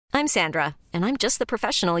I'm Sandra, and I'm just the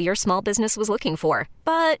professional your small business was looking for.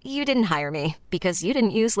 But you didn't hire me because you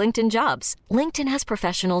didn't use LinkedIn Jobs. LinkedIn has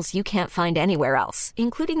professionals you can't find anywhere else,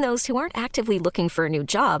 including those who aren't actively looking for a new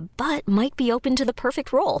job, but might be open to the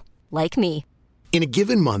perfect role, like me. In a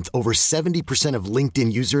given month, over 70% of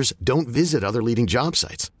LinkedIn users don't visit other leading job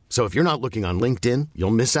sites. So if you're not looking on LinkedIn,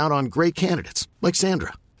 you'll miss out on great candidates like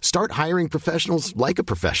Sandra. Start hiring professionals like a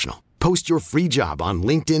professional. Post your free job on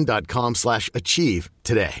linkedin.com/achieve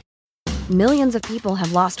today. Millions of people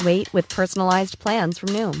have lost weight with personalized plans from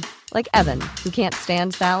Noom. Like Evan, who can't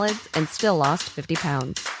stand salads and still lost 50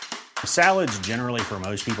 pounds. Salads generally for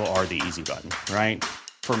most people are the easy button, right?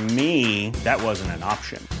 For me, that wasn't an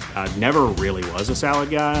option. I never really was a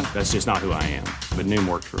salad guy. That's just not who I am. But Noom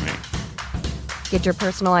worked for me. Get your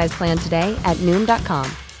personalized plan today at Noom.com.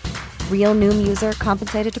 Real Noom user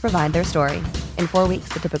compensated to provide their story. In 4 weeks,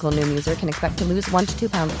 the typical Noom user can expect to lose 1 to 2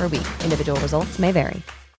 pounds per week. Individual results may vary.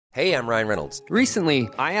 Hey, I'm Ryan Reynolds. Recently,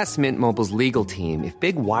 I asked Mint Mobile's legal team if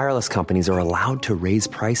big wireless companies are allowed to raise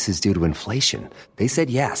prices due to inflation. They said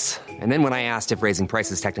yes. And then when I asked if raising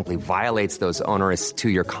prices technically violates those onerous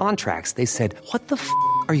two-year contracts, they said, "What the f***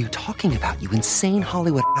 are you talking about, you insane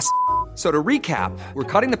Hollywood ass?" So to recap, we're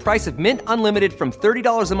cutting the price of Mint Unlimited from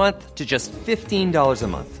 $30 a month to just $15 a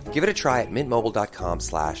month. Give it a try at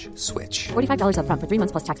mintmobile.com/switch. $45 up front for 3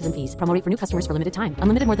 months plus taxes and fees. Promo rate for new customers for limited time.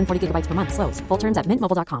 Unlimited more than 40 gigabytes per month. Slows full terms at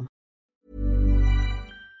mintmobile.com.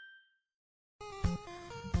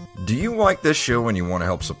 Do you like this show and you want to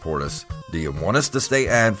help support us? Do you want us to stay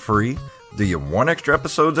ad-free? Do you want extra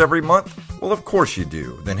episodes every month? Well, of course you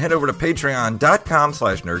do. Then head over to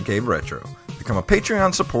patreon.com/nerdcaveretro. Become a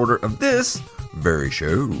Patreon supporter of this very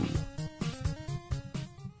show.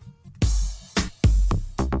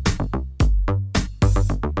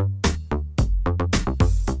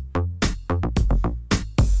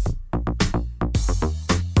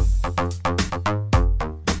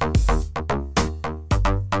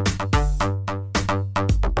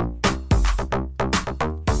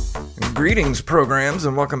 Greetings, programs,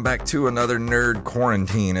 and welcome back to another Nerd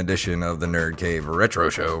Quarantine edition of the Nerd Cave Retro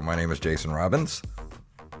Show. My name is Jason Robbins.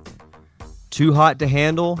 Too hot to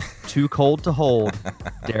handle, too cold to hold.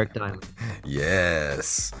 Derek Diamond.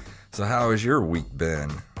 Yes. So how has your week been?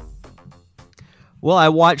 Well, I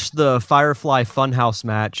watched the Firefly Funhouse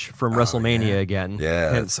match from WrestleMania again.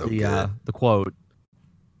 Yeah, hence that's so good. The quote.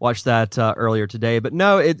 Watched that earlier today. But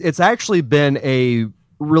no, it's actually been a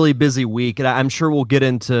really busy week, and I'm sure we'll get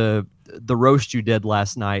into the roast you did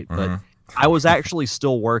last night, but I was actually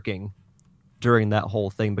still working during that whole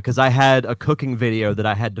thing because I had a cooking video that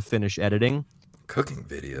I had to finish editing. Cooking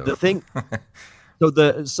video? The thing,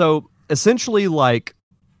 so essentially, like,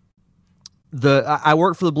 I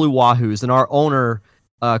work for the Blue Wahoos, and our owner,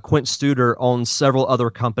 Quint Studer, owns several other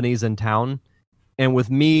companies in town, and with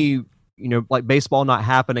me, like baseball not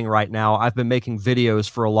happening right now, I've been making videos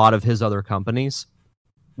for a lot of his other companies.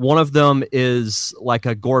 One of them is like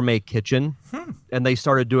a gourmet kitchen, and they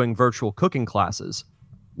started doing virtual cooking classes,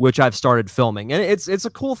 which I've started filming. And it's a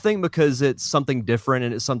cool thing because it's something different,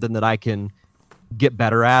 and it's something that I can get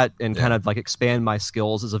better at and kind of like expand my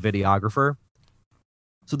skills as a videographer.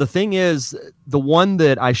 So the thing is, the one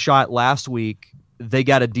that I shot last week, they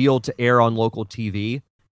got a deal to air on local TV,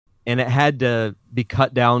 and it had to be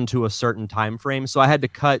cut down to a certain time frame. So I had to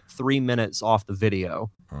cut 3 minutes off the video.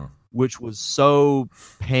 Which was so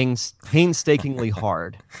painstakingly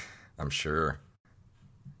hard. I'm sure.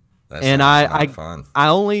 That and fun. I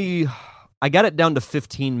got it down to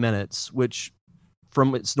 15 minutes, which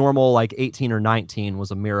from its normal like 18 or 19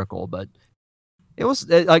 was a miracle. But it was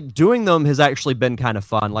like doing them has actually been kind of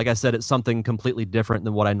fun. Like I said, it's something completely different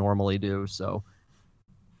than what I normally do. So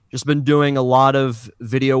just been doing a lot of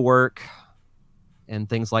video work and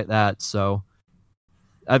things like that. So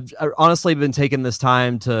I've honestly been taking this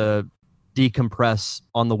time to decompress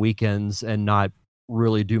on the weekends and not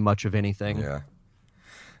really do much of anything. Yeah.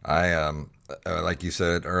 I like you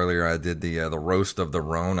said earlier, I did the roast of the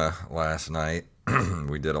Rona last night.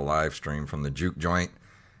 We did a live stream from the Juke Joint,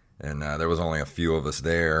 and there was only a few of us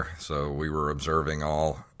there, so we were observing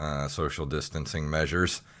all social distancing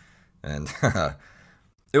measures, and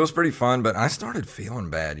it was pretty fun. But I started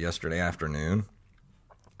feeling bad yesterday afternoon.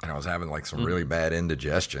 And I was having like some really bad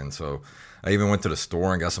indigestion. So I even went to the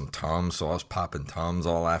store and got some Tums. So I was popping Tums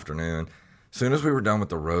all afternoon. As soon as we were done with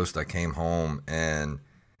the roast, I came home and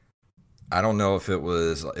I don't know if it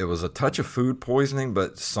was a touch of food poisoning,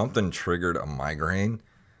 but something triggered a migraine.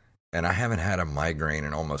 And I haven't had a migraine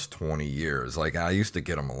in almost 20 years. Like I used to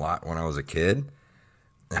get them a lot when I was a kid.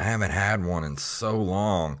 I haven't had one in so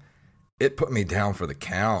long. It put me down for the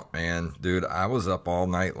count, man. Dude, I was up all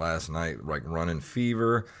night last night, like running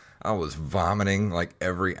fever. I was vomiting like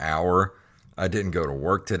every hour. I didn't go to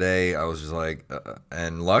work today. I was just like,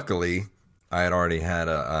 and luckily I had already had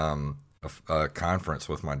a conference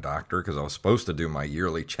with my doctor because I was supposed to do my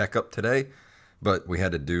yearly checkup today, but we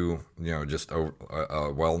had to do, just a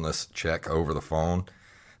wellness check over the phone.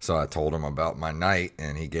 So I told him about my night,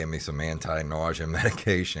 and he gave me some anti-nausea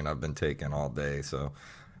medication I've been taking all day. So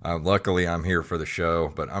luckily I'm here for the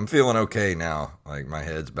show, but I'm feeling okay now. Like, my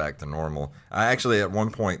head's back to normal. I actually at one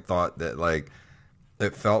point thought that, like,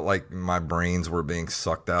 it felt like my brains were being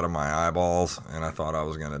sucked out of my eyeballs, and I thought I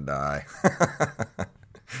was going to die.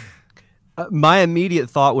 My immediate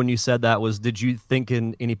thought when you said that was, did you think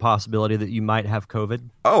in any possibility that you might have COVID?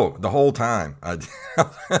 Oh, the whole time.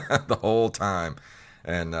 The whole time.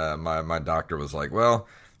 And my doctor was like, well,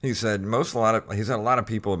 he said a lot of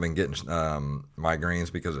people have been getting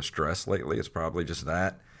migraines because of stress lately. It's probably just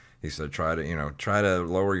that. He said, try to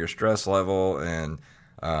lower your stress level. And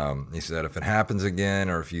he said, if it happens again,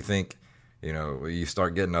 or if you think, you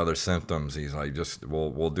start getting other symptoms, he's like,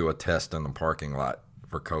 we'll do a test in the parking lot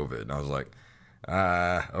for COVID. And I was like,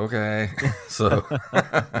 okay. So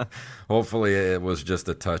hopefully it was just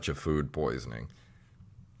a touch of food poisoning.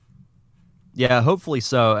 Yeah, hopefully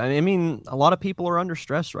so. I mean, a lot of people are under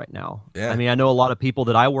stress right now. Yeah. I mean, I know a lot of people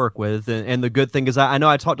that I work with, and the good thing is I know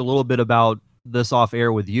I talked a little bit about this off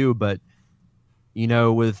air with you, but,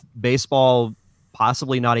 with baseball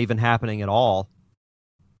possibly not even happening at all,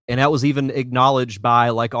 and that was even acknowledged by,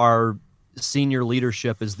 like, our senior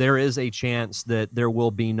leadership, is there is a chance that there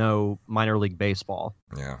will be no minor league baseball.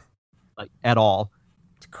 Yeah. Like, at all.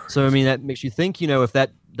 So, I mean, that makes you think, if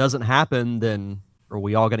that doesn't happen, then are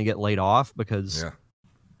we all going to get laid off? Because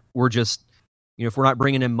we're just, if we're not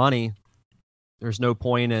bringing in money, there's no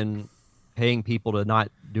point in paying people to not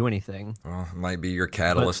do anything. Well, it might be your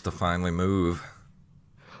catalyst to finally move.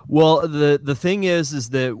 Well, the thing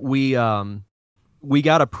is that we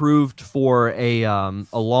got approved for a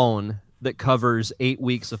loan that covers 8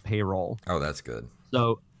 weeks of payroll. Oh, that's good.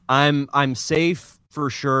 So I'm safe for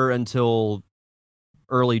sure until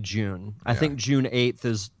early June. I think June 8th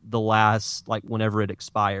is the last, like, whenever it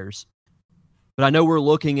expires. But I know we're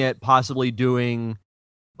looking at possibly doing,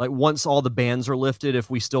 like, once all the bans are lifted, if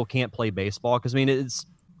we still can't play baseball. Because, I mean, it's,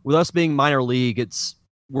 with us being minor league,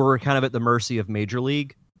 we're kind of at the mercy of major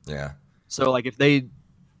league. Yeah. So, like, if they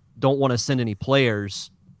don't want to send any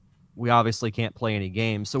players, we obviously can't play any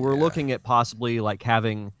games. So we're looking at possibly, like,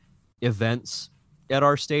 having events at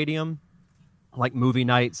our stadium, like movie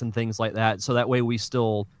nights and things like that. So that way we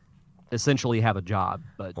still essentially have a job.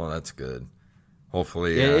 But well, that's good.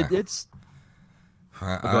 Hopefully, it's. Go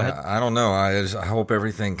ahead. I don't know. I hope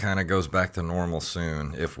everything kind of goes back to normal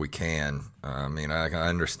soon, if we can. I mean, I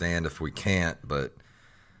understand if we can't, but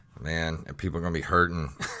man, people are going to be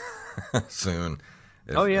hurting soon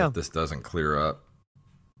if this doesn't clear up.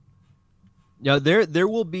 Yeah, there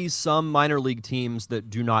will be some minor league teams that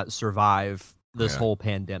do not survive this whole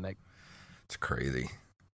pandemic. It's crazy.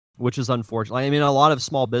 Which is unfortunate. I mean, a lot of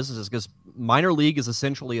small businesses, because minor league is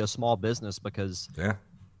essentially a small business, because a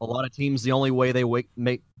lot of teams, the only way they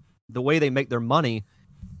make their money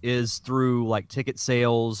is through, like, ticket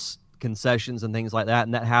sales, concessions, and things like that,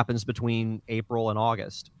 and that happens between April and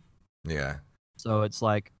August. Yeah. So it's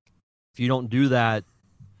like, if you don't do that,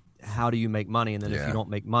 how do you make money? And then if you don't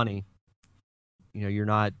make money, you're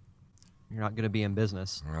not going to be in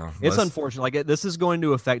business. Well, it's unfortunate. Like, this is going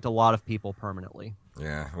to affect a lot of people permanently.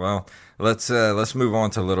 Yeah. Well, let's move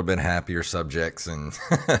on to a little bit happier subjects and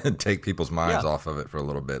take people's minds off of it for a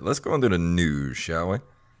little bit. Let's go into the news, shall we?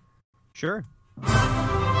 Sure.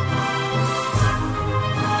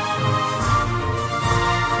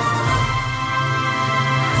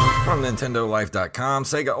 From NintendoLife.com,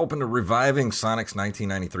 Sega opened a reviving Sonic's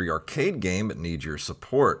 1993 arcade game that needs your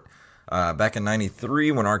support. Back in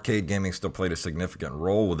 93, when arcade gaming still played a significant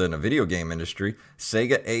role within the video game industry,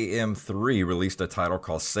 Sega AM3 released a title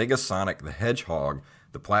called Sega Sonic the Hedgehog.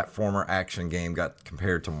 The platformer action game got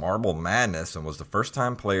compared to Marble Madness and was the first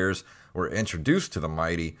time players were introduced to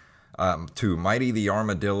Mighty the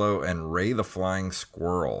Armadillo and Ray the Flying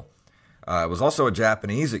Squirrel. It was also a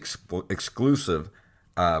Japanese exclusive,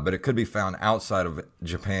 but it could be found outside of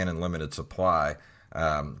Japan in limited supply.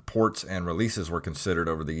 Ports and releases were considered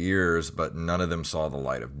over the years, but none of them saw the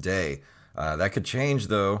light of day. That could change,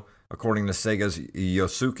 though, according to Sega's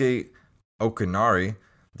Yosuke Okunari.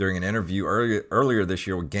 During an interview earlier this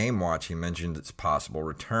year with Game Watch, he mentioned its possible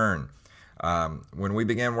return. When we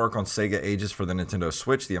began work on Sega Ages for the Nintendo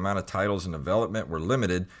Switch, the amount of titles in development were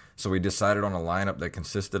limited, so we decided on a lineup that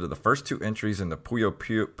consisted of the first two entries in the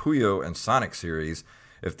Puyo and Sonic series,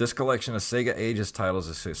 If this collection of Sega Ages titles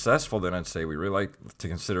is successful, then I'd say we really like to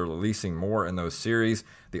consider releasing more in those series.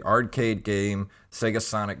 The arcade game, Sega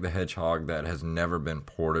Sonic the Hedgehog, that has never been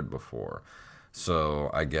ported before.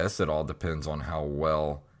 So I guess it all depends on how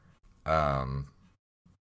well the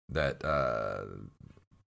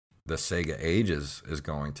Sega Ages is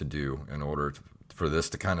going to do in order for this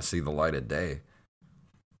to kind of see the light of day.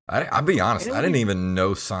 I'll be honest, I didn't even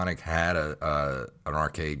know Sonic had an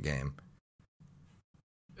arcade game.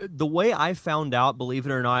 The way I found out, believe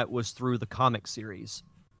it or not, was through the comic series.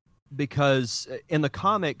 Because in the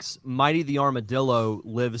comics, Mighty the Armadillo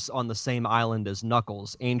lives on the same island as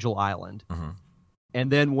Knuckles, Angel Island. Mm-hmm.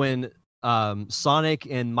 And then when Sonic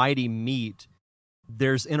and Mighty meet,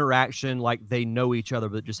 there's interaction, like they know each other,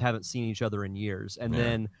 but just haven't seen each other in years. And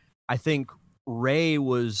then I think Ray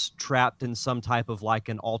was trapped in some type of like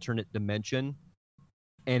an alternate dimension,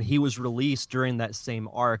 and he was released during that same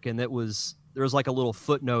arc. And there was like a little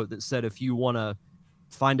footnote that said, if you want to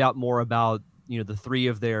find out more about, the three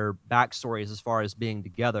of their backstories as far as being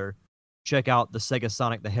together, check out the Sega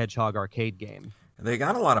Sonic the Hedgehog arcade game. They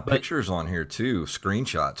got a lot of pictures on here too,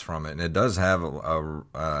 screenshots from it, and it does have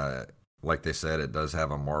like they said, it does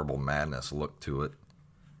have a Marble Madness look to it.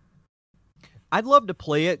 I'd love to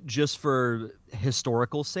play it just for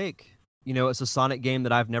historical sake. It's a Sonic game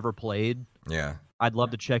that I've never played. Yeah. I'd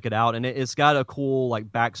love to check it out. And it's got a cool like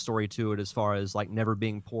backstory to it as far as like never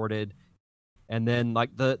being ported. And then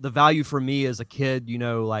like the value for me as a kid,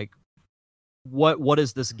 like what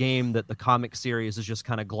is this game that the comic series is just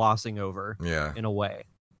kind of glossing over in a way.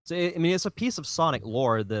 So it's a piece of Sonic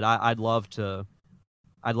lore that I'd love to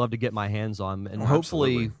get my hands on. And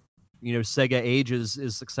hopefully, Sega Ages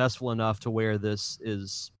is successful enough to where this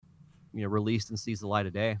is, released and sees the light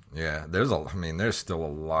of day. Yeah, there's still a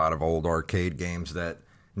lot of old arcade games that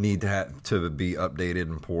need to be updated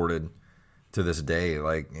and ported to this day.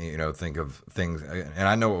 Like, think of things, and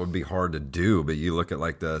I know it would be hard to do, but you look at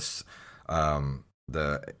like this,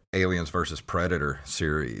 the Aliens versus Predator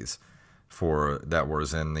series that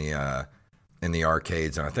was in the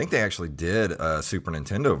arcades, and I think they actually did a Super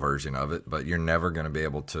Nintendo version of it, but you're never going to be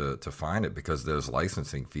able to find it because those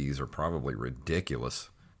licensing fees are probably ridiculous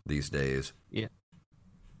these days.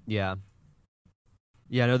 Yeah.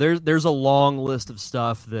 No, there's a long list of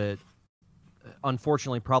stuff that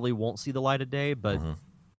unfortunately probably won't see the light of day, but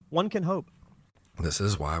one can hope. This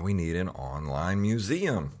is why we need an online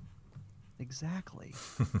museum. Exactly.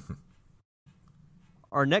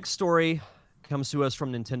 Our next story comes to us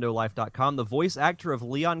from NintendoLife.com. The voice actor of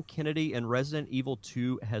Leon Kennedy in Resident Evil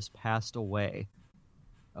 2 has passed away.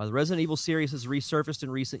 The Resident Evil series has resurfaced in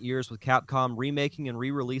recent years, with Capcom remaking and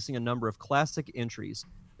re-releasing a number of classic entries.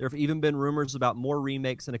 There have even been rumors about more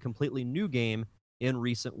remakes and a completely new game in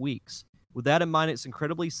recent weeks. With that in mind, it's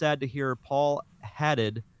incredibly sad to hear Paul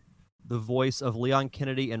Haddad, the voice of Leon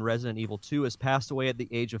Kennedy in Resident Evil 2, has passed away at the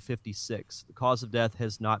age of 56. The cause of death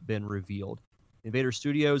has not been revealed. Invader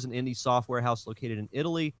Studios, an indie software house located in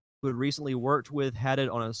Italy, who had recently worked with Haddad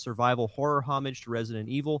on a survival horror homage to Resident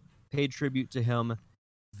Evil, paid tribute to him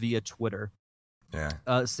via Twitter.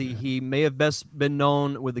 He may have best been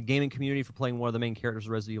known with the gaming community for playing one of the main characters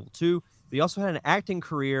of Resident Evil 2, but he also had an acting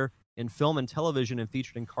career in film and television and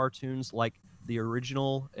featured in cartoons like the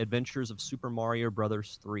original Adventures of Super Mario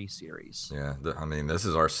Bros. 3 series. Yeah, this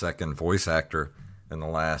is our second voice actor in the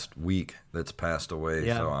last week that's passed away,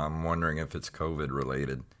 so I'm wondering if it's COVID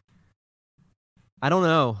related. I don't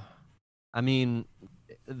know.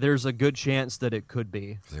 There's a good chance that it could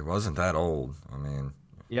be. He wasn't that old.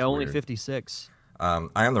 Only 56. I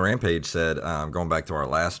Am the Rampage said, going back to our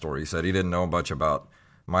last story, he said he didn't know much about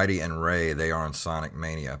Mighty and Ray. They are on Sonic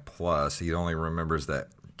Mania Plus. He only remembers that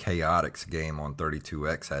Chaotix game on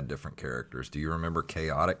 32X had different characters. Do you remember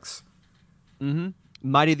Chaotix? Mm-hmm.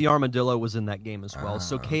 Mighty the Armadillo was in that game as well.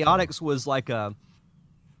 So Chaotix was like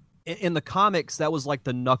in the comics, that was like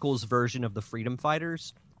the Knuckles version of the Freedom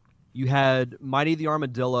Fighters. You had Mighty the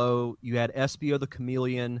Armadillo, you had Espio the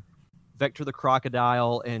Chameleon, Vector the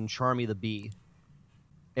Crocodile, and Charmy the Bee.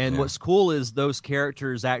 And what's cool is those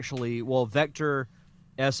characters actually, Vector,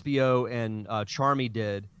 Espio, and Charmy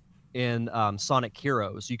did in Sonic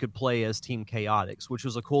Heroes. You could play as Team Chaotix, which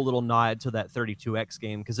was a cool little nod to that 32X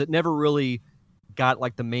game, because it never really got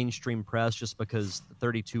like the mainstream press just because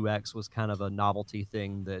 32X was kind of a novelty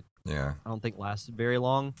thing that I don't think lasted very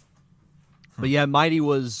long. But yeah, Mighty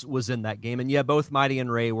was in that game, and both Mighty and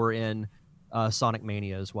Ray were in Sonic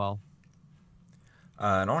Mania as well.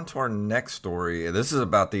 And on to our next story. This is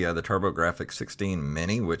about the TurboGrafx 16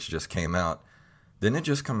 Mini, which just came out. Didn't it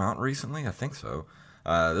just come out recently? I think so.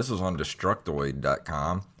 This was on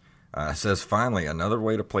Destructoid.com. It says, finally, another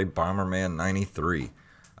way to play Bomberman 93.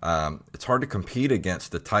 It's hard to compete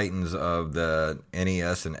against the titans of the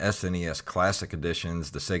NES and SNES Classic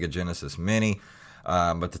Editions, the Sega Genesis Mini.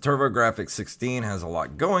 But the TurboGrafx 16 has a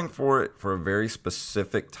lot going for it for a very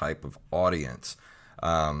specific type of audience.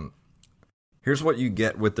 Here's what you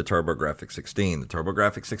get with the TurboGrafx 16. The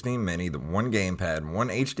TurboGrafx 16 Mini, the one gamepad, one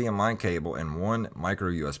HDMI cable, and one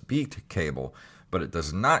micro USB cable, but it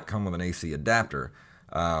does not come with an AC adapter.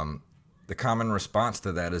 The common response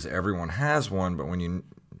to that is everyone has one, but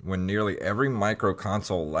when nearly every micro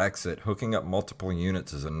console lacks it, hooking up multiple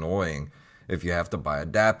units is annoying if you have to buy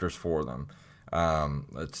adapters for them.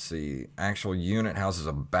 Let's see. Actual unit houses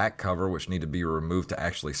a back cover, which need to be removed to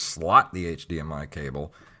actually slot the HDMI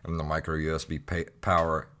cable and the micro USB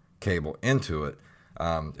power cable into it.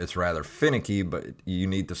 It's rather finicky, but you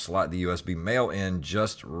need to slot the USB male in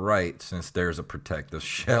just right since there's a protective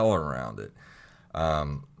shell around it.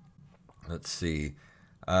 Let's see.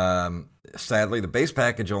 Sadly, the base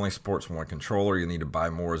package only supports one controller. You need to buy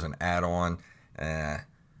more as an add-on.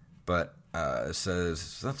 But it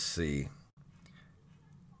says, let's see.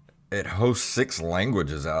 It hosts 6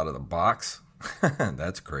 languages out of the box.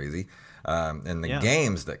 That's crazy. And the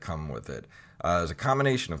games that come with it is a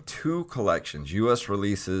combination of 2 collections, U.S.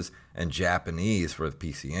 releases and Japanese for the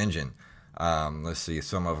PC Engine. Let's see,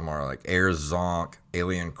 some of them are like Air Zonk,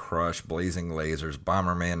 Alien Crush, Blazing Lasers,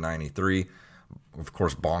 Bomberman 93, of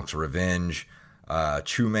course, Bonk's Revenge,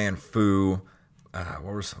 Chu Man Fu. What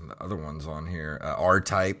were some of the other ones on here?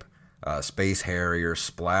 R-Type, Space Harrier,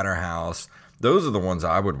 Splatterhouse. Those are the ones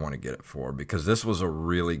I would want to get it for because this was a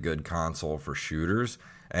really good console for shooters,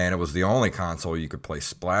 and it was the only console you could play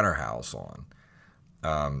Splatterhouse on.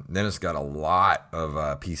 Then it's got a lot of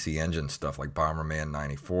PC Engine stuff like Bomberman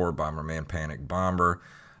 94, Bomberman Panic Bomber,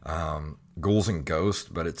 Ghouls and Ghosts,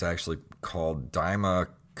 but it's actually called Daima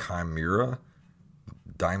Chimera,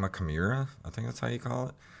 I think that's how you call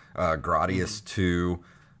it. Gradius 2,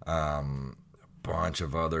 bunch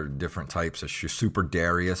of other different types of Super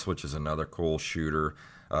Darius, which is another cool shooter.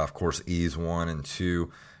 Of course, Ease 1 and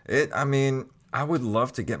 2. I would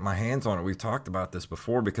love to get my hands on it. We've talked about this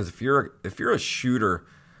before because if you're a shooter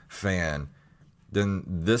fan, then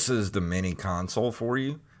this is the mini console for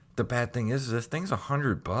you. The bad thing is this thing's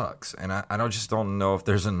 $100, and I just don't know if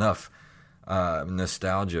there's enough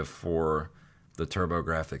nostalgia for the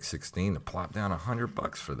TurboGrafx 16 to plop down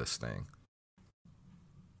 $100 for this thing.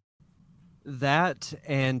 That,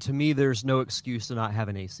 and to me, there's no excuse to not have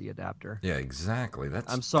an AC adapter. Yeah, exactly.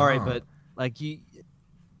 I'm sorry, but like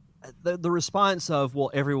the response of, well,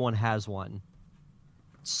 everyone has one.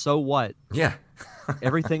 So what? Yeah.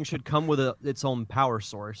 Everything should come with its own power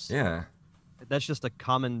source. Yeah. That's just a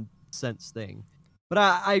common sense thing. But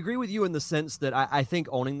I agree with you in the sense that I think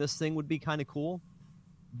owning this thing would be kind of cool.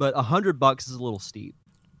 But $100 is a little steep.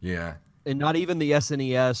 Yeah. And not even the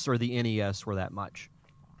SNES or the NES were that much.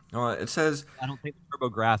 It says... I don't think the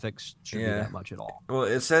TurboGrafx should be that much at all. Well,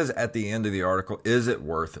 it says at the end of the article, is it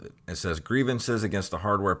worth it? It says, grievances against the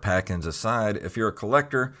hardware pack-ins aside, if you're a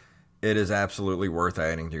collector, it is absolutely worth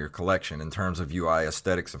adding to your collection. In terms of UI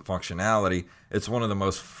aesthetics and functionality, it's one of the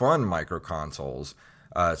most fun microconsoles.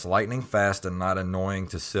 It's lightning fast and not annoying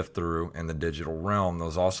to sift through in the digital realm.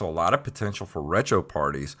 There's also a lot of potential for retro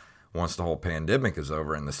parties once the whole pandemic is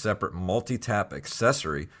over, and the separate multi-tap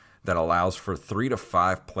accessory that allows for 3 to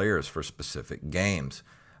 5 players for specific games.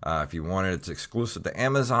 If you want it, it's exclusive to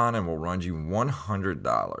Amazon and will run you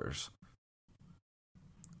 $100.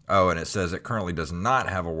 Oh, and it says it currently does not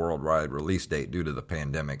have a worldwide release date due to the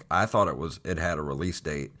pandemic. I thought it had a release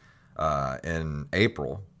date in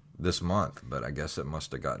April this month, but I guess it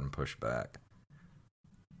must have gotten pushed back.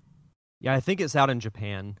 Yeah, I think it's out in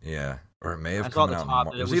Japan. Yeah, or it may have come out in March.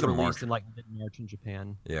 It was either March in like mid-March in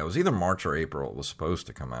Japan. Yeah, it was either March or April. It was supposed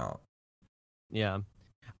to come out. Yeah.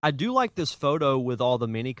 I do like this photo with all the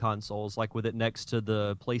mini consoles, like with it next to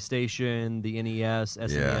the PlayStation, the NES,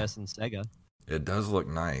 SNES, and Sega. It does look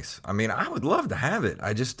nice. I mean, I would love to have it.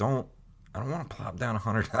 I just don't want to plop down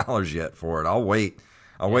 $100 yet for it. I'll wait.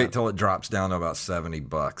 I'll wait till it drops down to about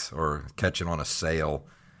 $70 or catch it on a sale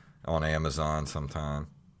on Amazon sometime.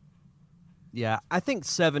 Yeah, I think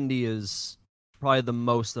 70 is probably the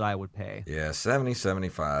most that I would pay. Yeah, 70,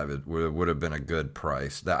 75 it would have been a good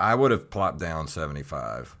price. I would have plopped down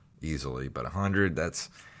 75 easily, but 100, that's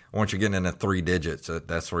once you're getting into 3 digits,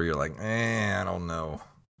 that's where you're like, I don't know.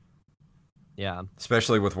 Yeah.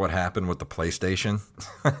 Especially with what happened with the PlayStation.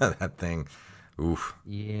 That thing, oof.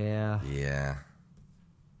 Yeah. Yeah.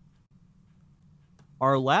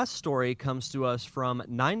 Our last story comes to us from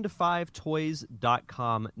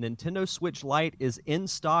 9to5toys.com. Nintendo Switch Lite is in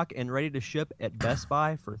stock and ready to ship at Best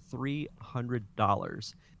Buy for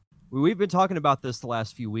 $300. We've been talking about this the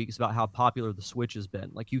last few weeks about how popular the Switch has been.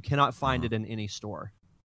 Like, you cannot find it in any store,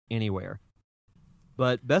 anywhere.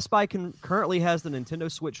 But Best Buy currently has the Nintendo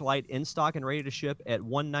Switch Lite in stock and ready to ship at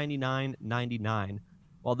 $199.99.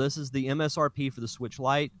 While this is the MSRP for the Switch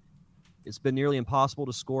Lite, it's been nearly impossible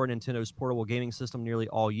to score Nintendo's portable gaming system nearly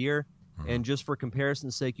all year. And just for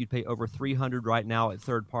comparison's sake, you'd pay over $300 right now at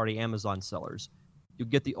third-party Amazon sellers. You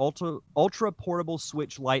get the ultra portable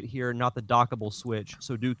Switch Lite here, not the dockable Switch,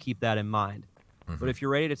 so do keep that in mind. But if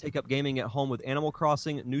you're ready to take up gaming at home with Animal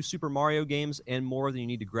Crossing, new Super Mario games, and more, then you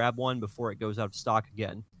need to grab one before it goes out of stock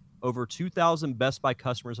again. Over 2,000 Best Buy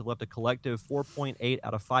customers have left a collective 4.8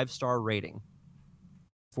 out of 5-star rating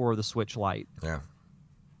for the Switch Lite. Yeah.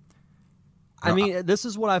 I mean, this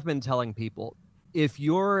is what I've been telling people. If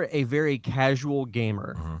you're a very casual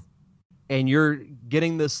gamer and you're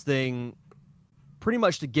getting this thing pretty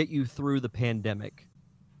much to get you through the pandemic,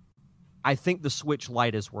 I think the Switch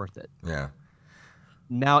Lite is worth it. Yeah.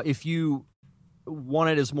 Now, if you want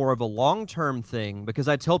it as more of a long-term thing, because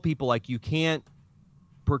I tell people, like, you can't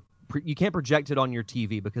project it on your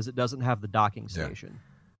TV because it doesn't have the docking station.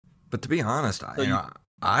 But to be honest,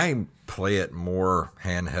 I play it more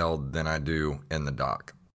handheld than I do in the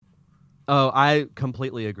dock. Oh, I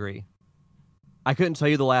completely agree. I couldn't tell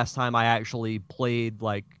you the last time I actually played,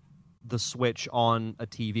 like, the Switch on a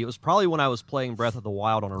TV. It was probably when I was playing Breath of the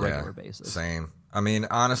Wild on a regular basis. Same. I mean,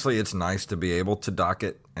 honestly, it's nice to be able to dock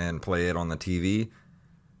it and play it on the TV.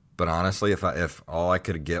 But honestly, if all I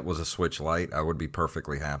could get was a Switch Lite, I would be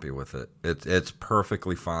perfectly happy with it. It's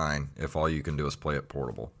perfectly fine if all you can do is play it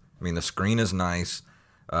portable. I mean, the screen is nice.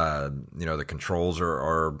 The controls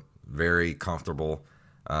are very comfortable.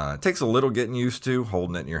 It takes a little getting used to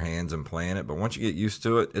holding it in your hands and playing it, but once you get used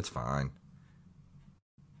to it, it's fine.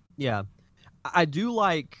 Yeah, I do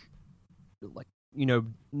like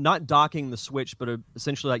not docking the Switch, but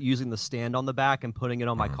essentially like using the stand on the back and putting it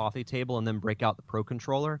on my coffee table and then break out the Pro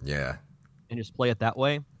Controller. Yeah, and just play it that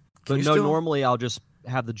way. But normally I'll just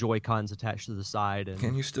have the Joy-Cons attached to the side. And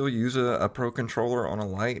can you still use a Pro Controller on a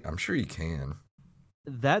Lite? I'm sure you can.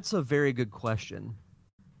 That's a very good question.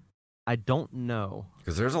 I don't know.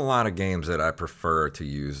 Because there's a lot of games that I prefer to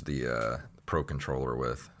use the Pro Controller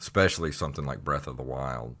with, especially something like Breath of the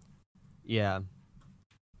Wild. Yeah.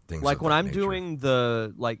 Things like when I'm nature. doing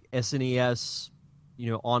the SNES,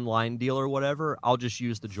 online deal or whatever, I'll just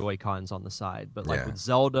use the Joy-Cons on the side. But with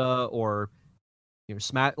Zelda or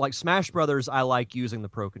Smash Brothers, I like using the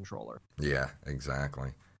Pro Controller. Yeah,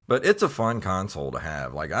 exactly. But it's a fun console to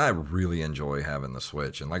have. Like, I really enjoy having the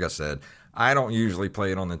Switch. And like I said, I don't usually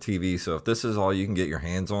play it on the TV, so if this is all you can get your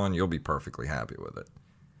hands on, you'll be perfectly happy with it.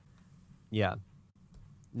 Yeah.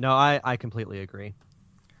 No, I completely agree.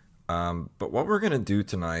 But what we're going to do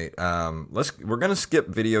tonight, we're going to skip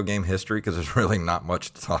video game history because there's really not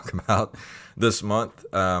much to talk about this month.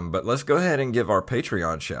 But let's go ahead and give our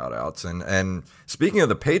Patreon shout-outs. And speaking of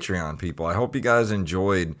the Patreon people, I hope you guys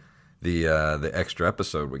enjoyed the extra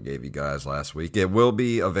episode we gave you guys last week. It will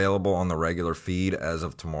be available on the regular feed as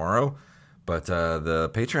of tomorrow, but the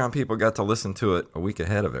Patreon people got to listen to it a week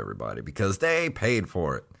ahead of everybody because they paid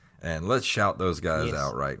for it. And let's shout those guys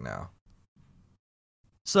out right now.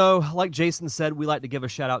 So, like Jason said, we like to give a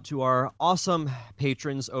shout out to our awesome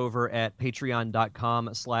patrons over at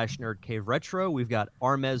patreon.com/nerdcaveretro. We've got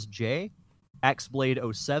Armez J,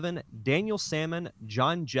 Axeblade07, Daniel Salmon,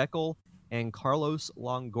 John Jekyll, and Carlos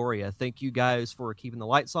Longoria. Thank you guys for keeping the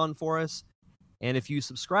lights on for us. And if you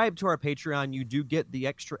subscribe to our Patreon, you do get the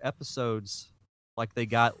extra episodes like they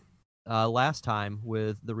got last time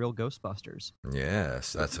with the real Ghostbusters.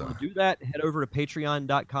 Yes, that's to do that, head over to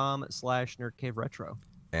patreon.com/nerdcaveretro.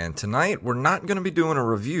 And tonight, we're not going to be doing a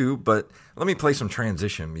review, but let me play some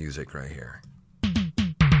transition music right here.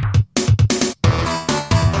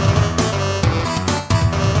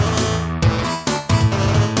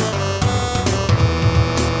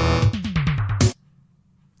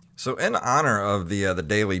 So in honor of the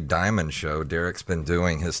Daily Diamond Show, Derek's been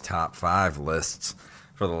doing his top 5 lists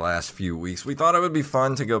for the last few weeks. We thought it would be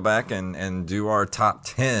fun to go back and do our top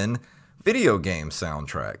 10 video game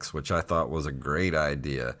soundtracks, which I thought was a great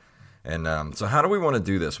idea. And so how do we want to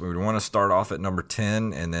do this? We want to start off at number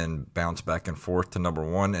 10 and then bounce back and forth to number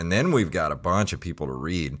 1. And then we've got a bunch of people to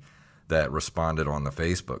read that responded on the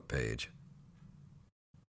Facebook page.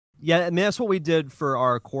 Yeah, I mean, that's what we did for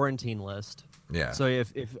our quarantine list. Yeah. So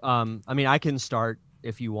if I mean, I can start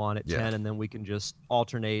if you want at 10, and then we can just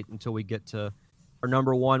alternate until we get to our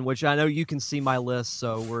number 1, which I know you can see my list,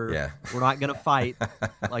 so we're not gonna fight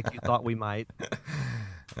like you thought we might.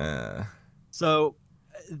 So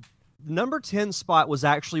number 10 spot was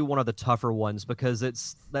actually one of the tougher ones because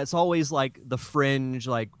that's always like the fringe,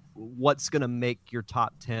 like what's going to make your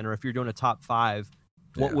top 10, or if you're doing a top 5,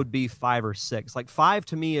 what Yeah. would be 5 or 6? Like 5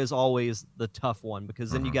 to me is always the tough one,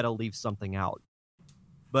 because then you got to leave something out.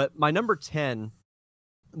 But my number 10,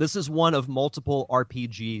 this is one of multiple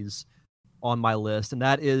RPGs on my list, and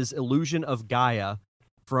that is Illusion of Gaia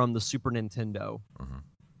from the Super Nintendo.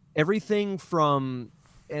 Everything from,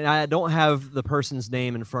 and I don't have the person's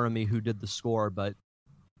name in front of me who did the score, but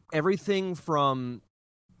everything from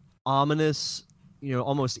ominous,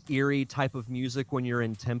 almost eerie type of music when you're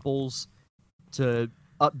in temples, to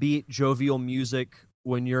upbeat, jovial music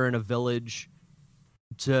when you're in a village,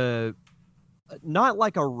 to not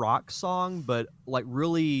like a rock song, but like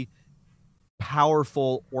really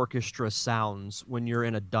powerful orchestra sounds when you're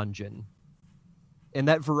in a dungeon. And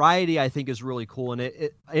that variety, I think, is really cool. And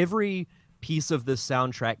every piece of this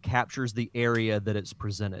soundtrack captures the area that it's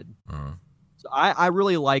presented. So I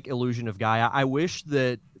really like Illusion of Gaia. I wish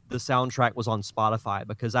that the soundtrack was on Spotify,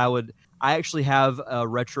 because I actually have a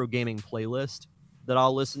retro gaming playlist that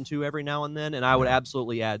I'll listen to every now and then, and I would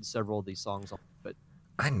absolutely add several of these songs on. But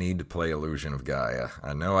I need to play Illusion of Gaia.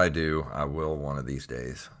 I know I do. I will one of these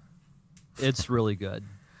days. it's really good.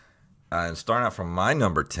 And starting out from my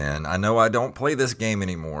number 10, I know I don't play this game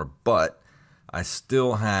anymore, but I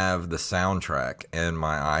still have the soundtrack in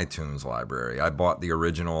my iTunes library. I bought the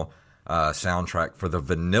original soundtrack for the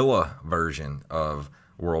vanilla version of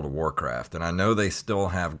World of Warcraft, and I know they still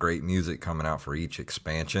have great music coming out for each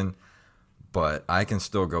expansion, but I can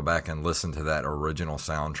still go back and listen to that original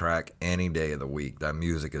soundtrack any day of the week. That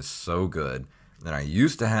music is so good. And I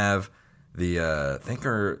used to have the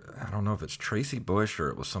I don't know if it's Tracy Bush or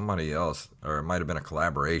it was somebody else, or it might have been a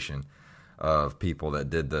collaboration of people that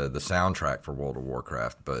did the soundtrack for World of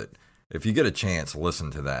Warcraft. But if you get a chance,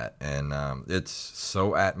 listen to that. And it's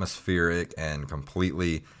so atmospheric and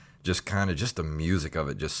completely just the music of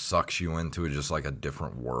it just sucks you into it, just like a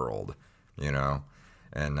different world,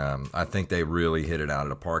 And I think they really hit it out of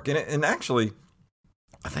the park. And actually,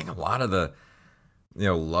 I think a lot of the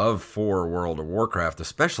love for World of Warcraft,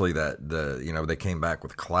 especially that they came back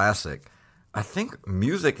with Classic. I think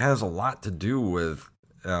music has a lot to do with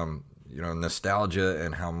nostalgia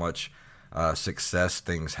and how much success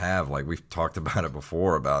things have. Like we've talked about it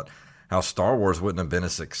before, about how Star Wars wouldn't have been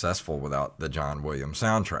as successful without the John Williams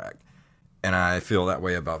soundtrack. And I feel that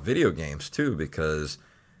way about video games too, because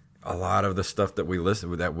a lot of the stuff that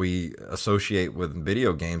we associate with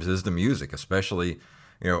video games is the music, especially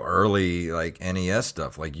early like NES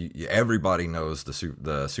stuff. Like everybody knows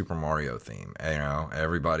the Super Mario theme.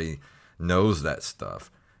 Everybody knows that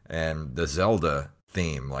stuff, and the Zelda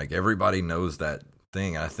theme. Like everybody knows that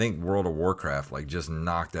thing. I think World of Warcraft like just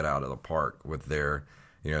knocked it out of the park with their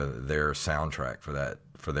soundtrack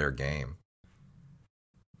for their game.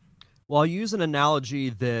 Well, I'll use an analogy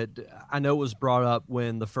that I know was brought up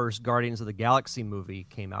when the first Guardians of the Galaxy movie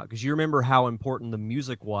came out, because you remember how important the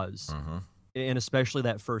music was, and especially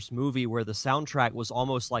that first movie where the soundtrack was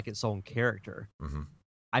almost like its own character.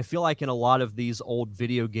 I feel like in a lot of these old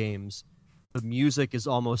video games, the music is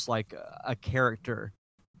almost like a character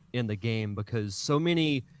in the game, because so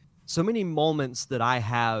many moments that I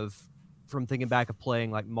have from thinking back of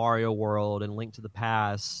playing like Mario World and Link to the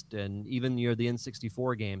Past and even the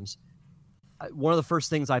N64 games, one of the first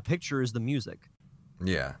things I picture is the music.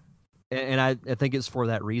 Yeah. And I think it's for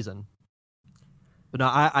that reason. But no,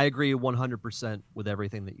 I agree 100% with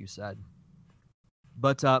everything that you said.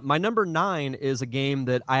 But my number 9 is a game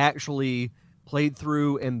that I actually played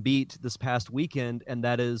through and beat this past weekend, and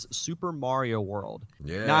that is Super Mario World.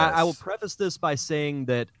 Yes. Now, I will preface this by saying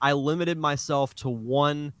that I limited myself to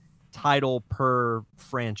one title per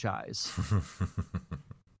franchise.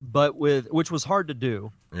 But which was hard to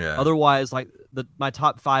do. Yeah. Otherwise, like my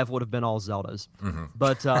top 5 would have been all Zeldas.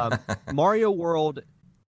 But Mario World,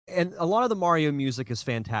 and a lot of the Mario music is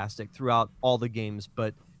fantastic throughout all the games.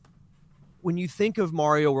 But when you think of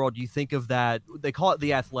Mario World, you think of that, they call it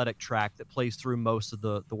the athletic track that plays through most of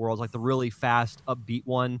the worlds, like the really fast, upbeat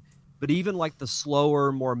one. But even like the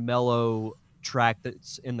slower, more mellow track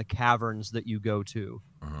that's in the caverns that you go to.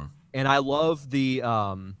 And I love the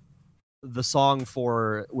song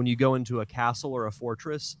for when you go into a castle or a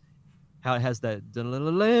fortress, how it has that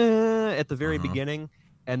at the very beginning,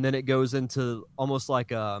 and then it goes into almost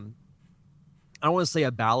like I don't want to say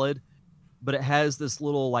a ballad, but it has this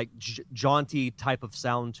little like jaunty type of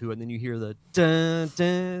sound to it, and then you hear the dun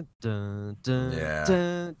dun dun dun,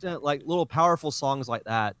 dun, dun, like little powerful songs like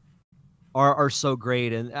that are so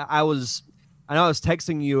great. And I know I was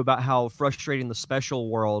texting you about how frustrating the special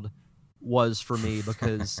world was for me,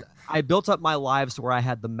 because I built up my lives to where I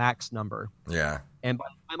had the max number. Yeah. And by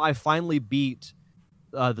the time I finally beat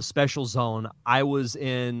the special zone, I was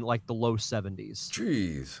in like the low 70s.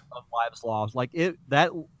 Jeez. Of lives lost. Like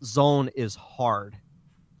that zone is hard.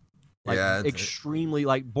 Like extremely,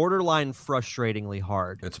 like borderline frustratingly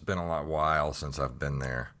hard. It's been a while since I've been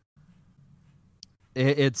there.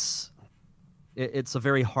 It's a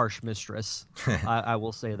very harsh mistress. I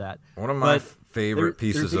will say that. One of my favorite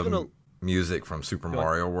pieces of music from Super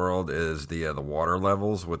Mario World is the water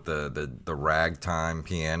levels with the ragtime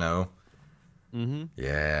piano. Mm-hmm.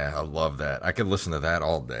 Yeah, I love that. I could listen to that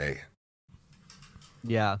all day.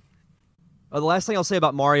 Yeah. The last thing I'll say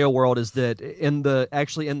about Mario World is that in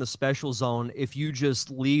the special zone, if you just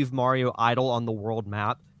leave Mario idle on the world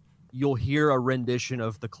map, you'll hear a rendition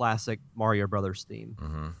of the classic Mario Brothers theme,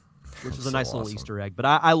 which is a nice little Easter egg. But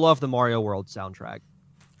I love the Mario World soundtrack.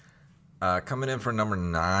 Coming in for number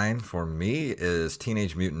 9 for me is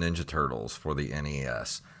Teenage Mutant Ninja Turtles for the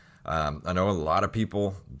NES. I know a lot of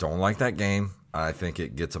people don't like that game. I think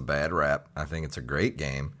it gets a bad rap. I think it's a great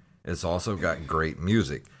game. It's also got great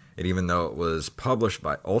music. And even though it was published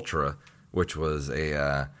by Ultra, which was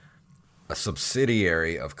a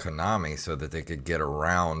subsidiary of Konami, so that they could get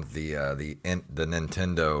around the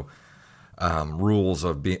Nintendo rules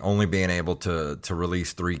of only being able to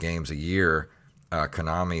release 3 games a year,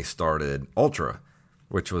 Konami started Ultra,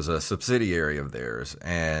 which was a subsidiary of theirs.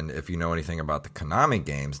 And if you know anything about the Konami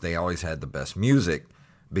games, they always had the best music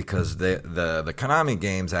because the Konami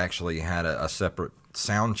games actually had a separate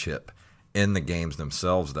sound chip in the games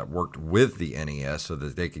themselves that worked with the NES so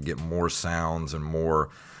that they could get more sounds and more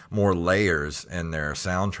layers in their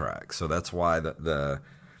soundtrack. So that's why the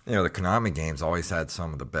Konami games always had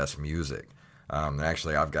some of the best music.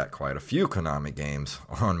 Actually, I've got quite a few Konami games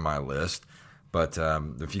on my list. But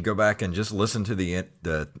if you go back and just listen to the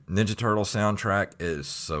Ninja Turtle soundtrack, it is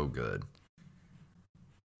so good.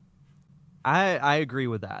 I agree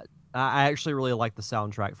with that. I actually really like the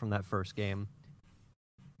soundtrack from that first game.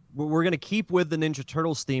 We're going to keep with the Ninja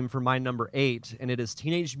Turtles theme for my number 8, and it is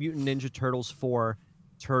Teenage Mutant Ninja Turtles 4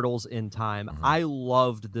 Turtles in Time. Mm-hmm. I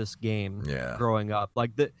loved this game growing up.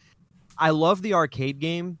 I love the arcade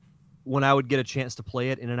game when I would get a chance to play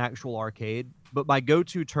it in an actual arcade, but my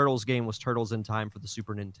go-to Turtles game was Turtles in Time for the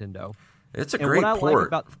Super Nintendo. It's a great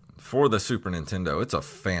port for the Super Nintendo. It's a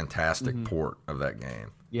fantastic port of that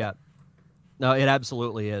game. Yeah. No, it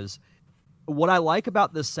absolutely is. What I like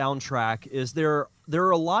about this soundtrack is there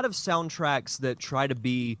are a lot of soundtracks that try to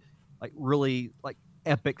be like really like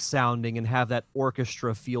epic sounding and have that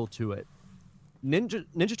orchestra feel to it.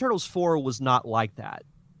 Ninja Turtles 4 was not like that.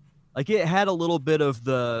 Like it had a little bit of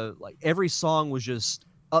every song was just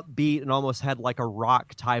upbeat and almost had like a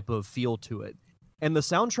rock type of feel to it. And the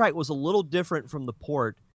soundtrack was a little different from the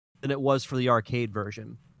port than it was for the arcade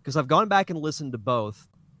version. Because I've gone back and listened to both.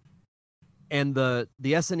 And the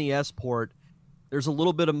SNES port, there's a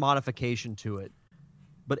little bit of modification to it.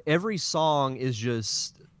 But every song is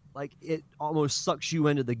just like it almost sucks you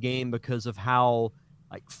into the game because of how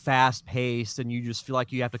like fast paced, and you just feel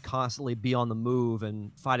like you have to constantly be on the move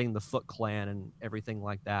and fighting the Foot Clan and everything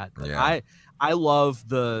like that. But yeah. I love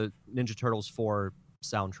the Ninja Turtles 4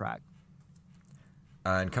 soundtrack.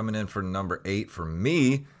 And coming in for number 8 for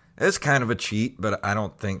me, it's kind of a cheat, but I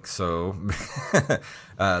don't think so. The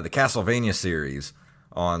Castlevania series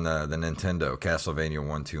on the Nintendo, Castlevania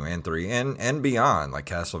 1, 2, and 3, and beyond, like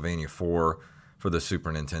Castlevania 4 for the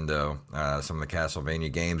Super Nintendo, some of the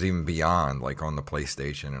Castlevania games, even beyond, like on the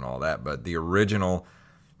PlayStation and all that. But the original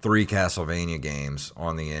 3 Castlevania games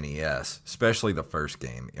on the NES, especially the first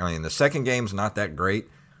game. I mean, the second game's not that great.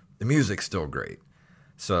 The music's still great.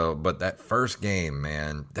 So, but that first game,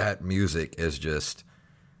 man, that music is just,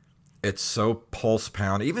 it's so pulse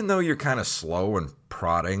pound. Even though you're kind of slow and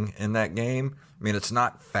prodding in that game, I mean, it's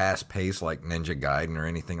not fast paced like Ninja Gaiden or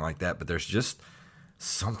anything like that, but there's just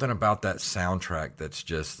something about that soundtrack that's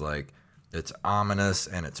just like, it's ominous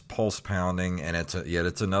and it's pulse pounding, and yet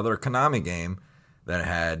it's another Konami game that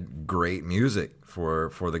had great music for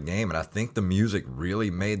the game. And I think the music really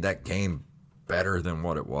made that game better than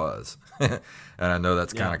what it was. And I know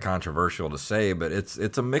that's kind of controversial to say, but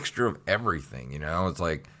it's a mixture of everything, you know. It's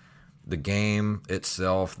like the game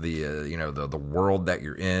itself, the world that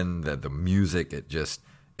you're in, the music,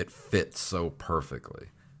 it fits so perfectly.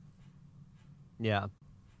 Yeah.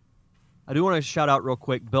 I do want to shout out real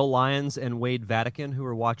quick Bill Lyons and Wade Vatican, who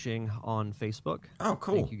are watching on Facebook. Oh,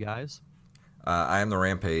 cool. Thank you, guys. I Am the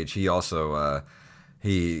Rampage. He also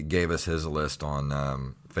he gave us his list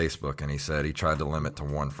on Facebook, and he said he tried to limit to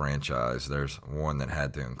one franchise. There's one that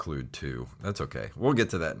had to include 2. That's okay. We'll get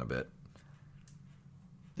to that in a bit.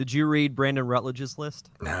 Did you read Brandon Rutledge's list?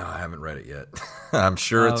 No, I haven't read it yet. I'm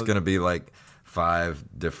sure it's going to be like 5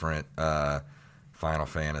 different Final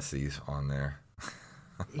Fantasies on there.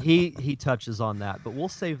 He touches on that, but we'll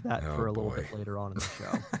save that for a little bit later on in the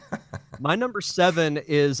show. My number 7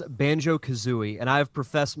 is Banjo-Kazooie, and I've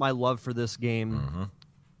professed my love for this game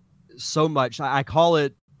so much. I call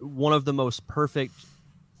it one of the most perfect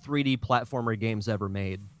 3D platformer games ever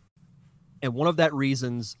made. And one of that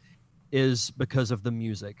reasons is because of the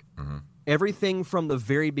music. Everything from the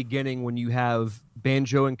very beginning, when you have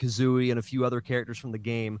Banjo and Kazooie and a few other characters from the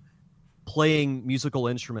game playing musical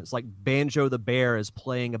instruments, like Banjo the bear is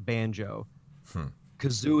playing a banjo.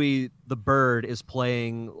 Kazooie the bird is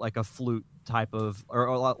playing like a flute type of,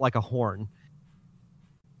 or like a horn.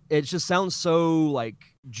 It just sounds so like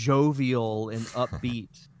jovial and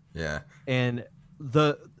upbeat. Yeah. And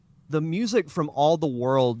the music from all the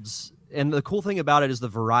worlds, and the cool thing about it is the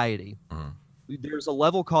variety. There's a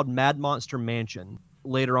level called Mad Monster Mansion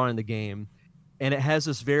later on in the game, and it has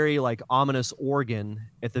this very like ominous organ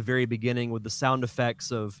at the very beginning with the sound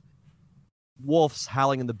effects of wolves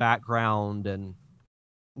howling in the background and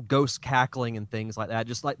ghosts cackling and things like that.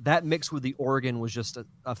 Just like that mixed with the organ was just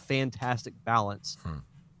a fantastic balance.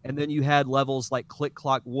 And then you had levels like Click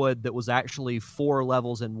Clock Wood that was actually 4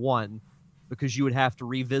 levels in one, because you would have to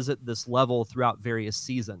revisit this level throughout various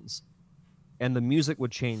seasons. And the music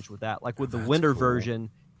would change with that. Like with the winter version,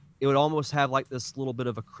 it would almost have like this little bit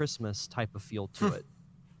of a Christmas type of feel to it.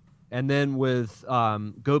 And then with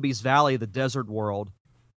Gobi's Valley, the desert world,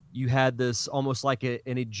 you had this almost like an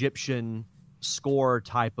Egyptian score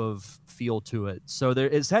type of feel to it. So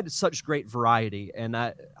it's had such great variety, and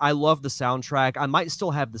I love the soundtrack. I might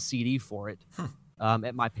still have the CD for it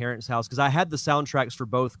at my parents' house, because I had the soundtracks for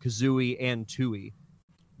both Kazooie and Tooie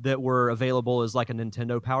that were available as like a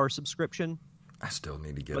Nintendo Power subscription. I still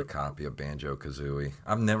need to get a copy of Banjo-Kazooie.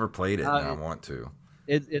 I've never played it, and I want to.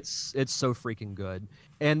 It's so freaking good.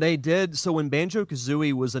 And they did, so when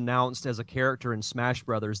Banjo-Kazooie was announced as a character in Smash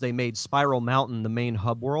Brothers, they made Spiral Mountain the main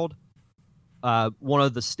hub world, one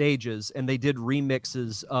of the stages, and they did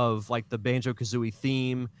remixes of like the Banjo-Kazooie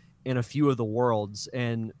theme in a few of the worlds,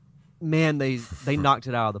 and man, they knocked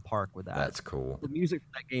it out of the park with that. That's cool. The music for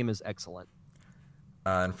that game is excellent.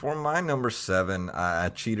 And for my number 7, I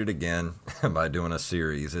cheated again by doing a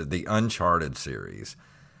series, the Uncharted series,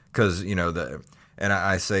 because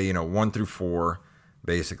I say 1 through 4.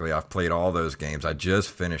 Basically, I've played all those games. I just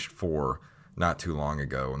finished 4 not too long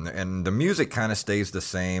ago, and the music kind of stays the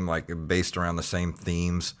same, like based around the same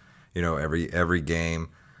themes, every game.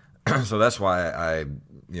 So that's why I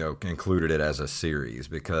included it as a series,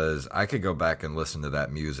 because I could go back and listen to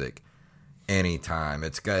that music anytime.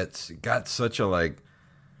 It's got such a like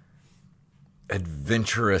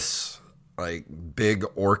adventurous, like big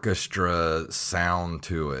orchestra sound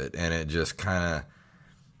to it, and it just kind of,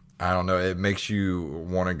 I don't know, it makes you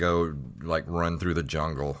want to go like run through the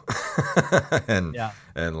jungle and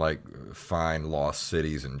like find lost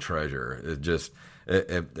cities and treasure. It just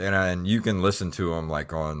and you can listen to them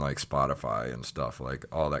like on like Spotify and stuff, like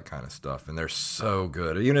all that kind of stuff, and they're so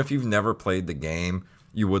good. Even if you've never played the game,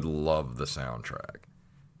 you would love the soundtrack.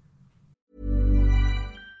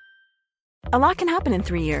 A lot can happen in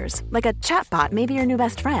 3 years, like a chatbot may be your new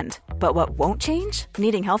best friend. But what won't change?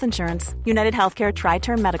 Needing health insurance. United Healthcare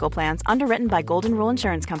Tri-Term Medical Plans, underwritten by Golden Rule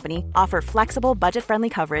Insurance Company, offer flexible, budget-friendly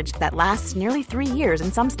coverage that lasts nearly 3 years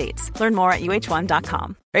in some states. Learn more at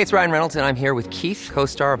uh1.com. Hey, it's Ryan Reynolds, and I'm here with Keith,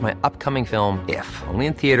 co-star of my upcoming film, If, only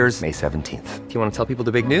in theaters May 17th. Do you want to tell people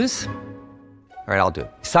the big news? All right, I'll do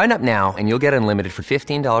it. Sign up now and you'll get unlimited for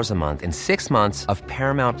 $15 a month and 6 months of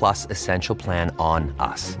Paramount Plus Essential Plan on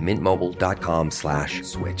us.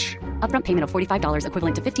 MintMobile.com/switch. Upfront payment of $45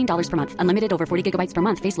 equivalent to $15 per month. Unlimited over 40 gigabytes per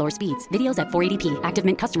month. Face lower speeds. Videos at 480p. Active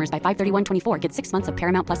Mint customers by 531.24 get 6 months of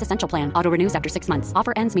Paramount Plus Essential Plan. Auto renews after 6 months.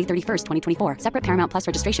 Offer ends May 31st, 2024. Separate Paramount Plus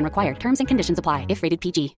registration required. Terms and conditions apply if rated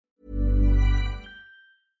PG.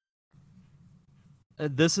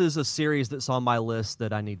 This is a series that's on my list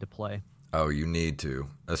that I need to play. Oh, you need to.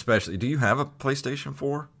 Especially, do you have a PlayStation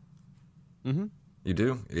 4? Mm-hmm. You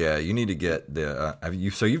do? Yeah, you need to get the...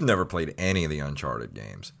 So you've never played any of the Uncharted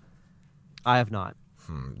games? I have not.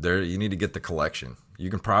 You need to get the collection. You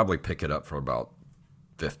can probably pick it up for about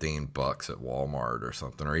 $15 at Walmart or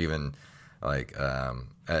something, or even like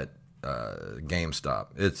at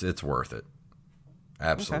GameStop. It's worth it.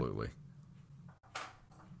 Absolutely. Okay.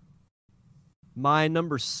 My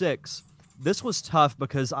number 6... This was tough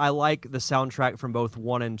because I like the soundtrack from both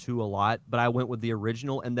 1 and 2 a lot, but I went with the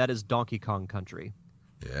original, and that is Donkey Kong Country.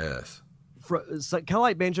 Yes. It's kind of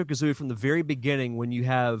like Banjo-Kazooie from the very beginning, when you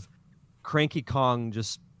have Cranky Kong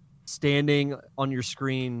just standing on your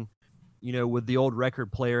screen, with the old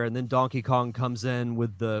record player, and then Donkey Kong comes in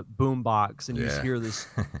with the boombox, and you just hear this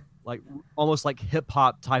like almost like hip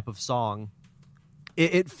hop type of song.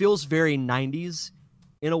 It feels very 90s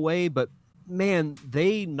in a way, but man,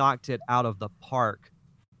 they knocked it out of the park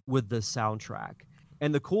with the soundtrack.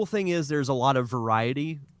 And the cool thing is there's a lot of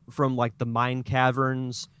variety, from like the mine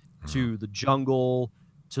caverns to the jungle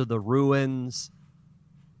to the ruins.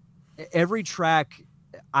 Every track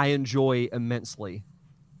I enjoy immensely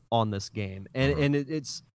on this game. And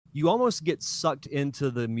it's you almost get sucked into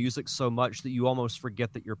the music so much that you almost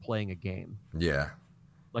forget that you're playing a game. Yeah.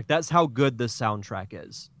 Like, that's how good this soundtrack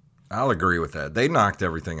is. I'll agree with that. They knocked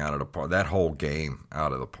everything out of the park. That whole game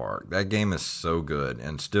out of the park. That game is so good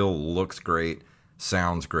and still looks great,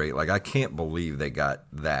 sounds great. Like, I can't believe they got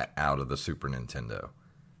that out of the Super Nintendo.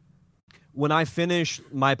 When I finish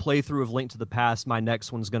my playthrough of Link to the Past, my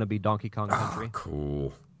next one's going to be Donkey Kong Country. Oh,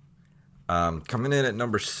 cool. Coming in at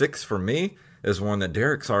number 6 for me is one that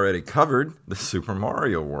Derek's already covered, the Super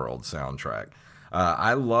Mario World soundtrack.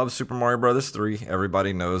 I love Super Mario Bros. 3.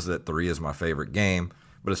 Everybody knows that 3 is my favorite game.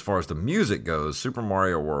 But as far as the music goes, Super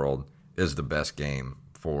Mario World is the best game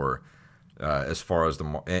for as far as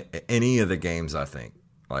any of the games, I think.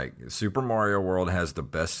 Like, Super Mario World has the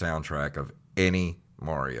best soundtrack of any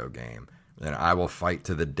Mario game. And I will fight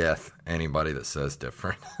to the death anybody that says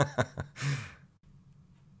different.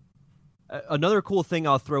 Another cool thing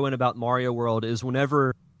I'll throw in about Mario World is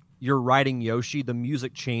whenever you're riding Yoshi, the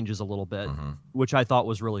music changes a little bit, which I thought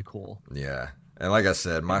was really cool. Yeah. And like I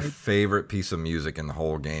said, my favorite piece of music in the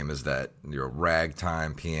whole game is that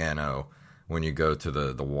ragtime piano when you go to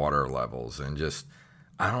the water levels. And just,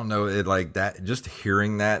 I don't know, it like that, just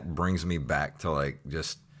hearing that brings me back to like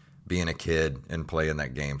just being a kid and playing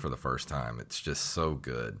that game for the first time. It's just so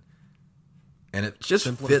good. And it just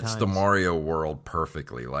fits the Mario world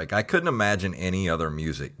perfectly. Like, I couldn't imagine any other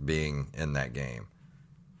music being in that game.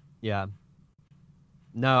 Yeah.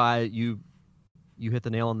 No, you hit the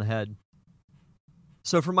nail on the head.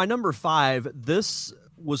 So for my number 5, this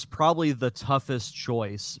was probably the toughest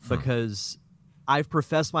choice because I've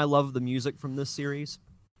professed my love of the music from this series.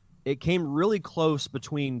 It came really close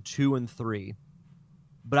between 2 and 3,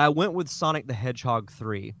 but I went with Sonic the Hedgehog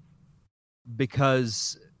 3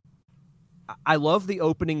 because I love the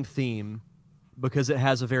opening theme because it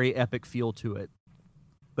has a very epic feel to it.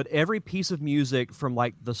 But every piece of music from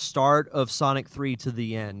like the start of Sonic 3 to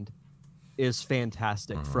the end is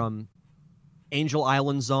fantastic. From Angel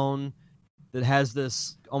Island Zone that has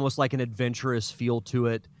this almost like an adventurous feel to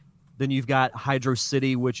it. Then you've got Hydro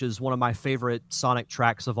City, which is one of my favorite Sonic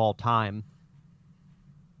tracks of all time.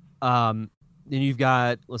 Then you've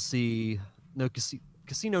got, let's see, no,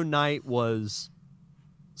 Casino Night was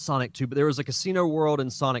Sonic 2, but there was a Casino World in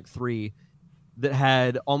Sonic 3 that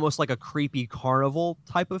had almost like a creepy carnival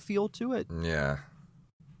type of feel to it. Yeah.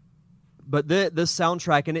 But this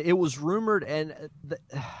soundtrack, and it was rumored, and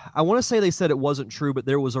I want to say they said it wasn't true, but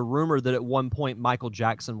there was a rumor that at one point Michael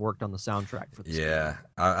Jackson worked on the soundtrack for this game.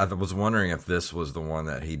 I was wondering if this was the one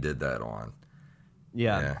that he did that on.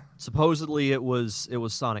 Yeah. Supposedly it was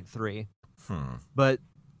Sonic 3. But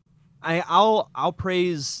I'll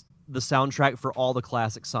praise the soundtrack for all the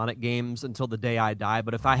classic Sonic games until the day I die,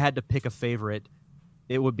 but if I had to pick a favorite,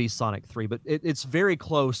 it would be Sonic 3, but it's very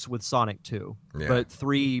close with Sonic 2. Yeah. But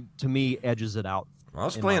 3, to me, edges it out. I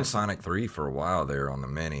was playing Sonic 3 for a while there on the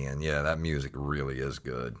Mini, and yeah, that music really is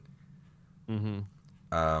good.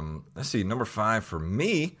 Let's see, number 5 for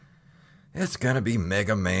me, it's going to be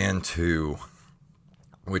Mega Man 2,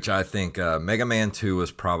 which I think Mega Man 2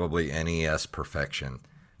 is probably NES perfection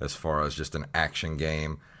as far as just an action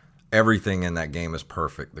game. Everything in that game is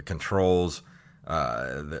perfect. The controls,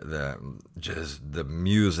 the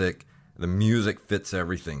music fits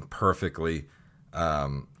everything perfectly.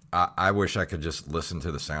 I wish I could just listen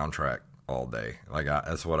to the soundtrack all day. Like,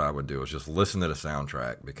 that's what I would do, is just listen to the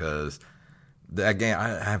soundtrack, because that game,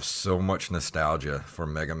 I have so much nostalgia for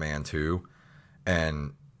Mega Man 2,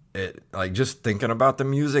 and it, like, just thinking about the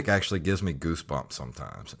music actually gives me goosebumps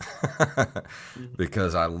sometimes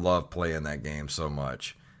because I love playing that game so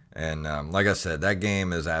much. And like I said, that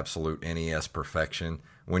game is absolute NES perfection.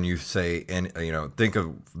 When you say, think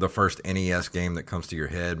of the first NES game that comes to your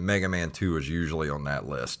head, Mega Man 2 is usually on that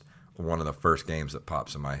list. One of the first games that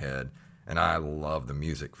pops in my head. And I love the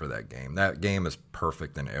music for that game. That game is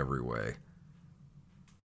perfect in every way.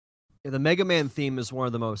 The Mega Man theme is one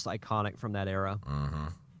of the most iconic from that era.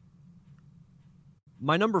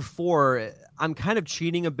 My number 4, I'm kind of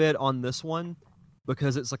cheating a bit on this one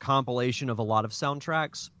because it's a compilation of a lot of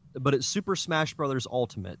soundtracks, but it's Super Smash Bros.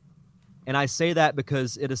 Ultimate. And I say that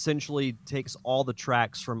because it essentially takes all the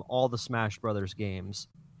tracks from all the Smash Brothers games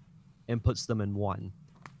and puts them in one.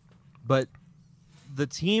 But the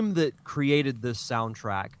team that created this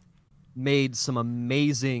soundtrack made some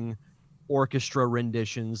amazing orchestra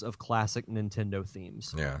renditions of classic Nintendo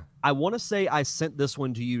themes. Yeah. I want to say I sent this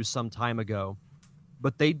one to you some time ago,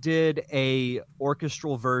 but they did a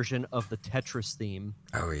orchestral version of the Tetris theme.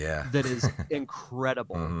 Oh yeah. That is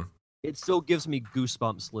incredible. Mm-hmm. It still gives me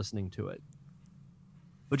goosebumps listening to it.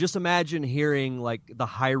 But just imagine hearing like the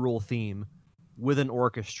Hyrule theme with an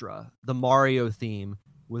orchestra, the Mario theme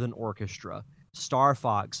with an orchestra, Star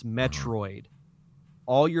Fox, Metroid,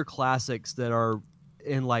 all your classics that are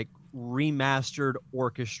in like remastered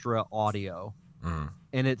orchestra audio.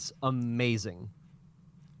 And it's amazing.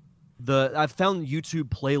 I've found YouTube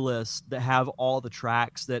playlists that have all the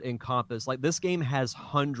tracks that encompass, like this game has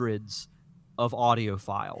hundreds of audio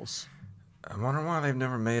files. I wonder why they've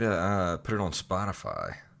never made put it on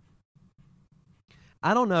Spotify.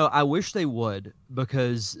 I don't know. I wish they would,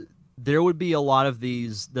 because there would be a lot of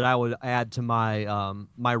these that I would add to my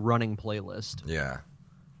my running playlist. Yeah.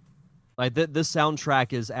 Like this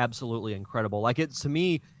soundtrack is absolutely incredible. Like to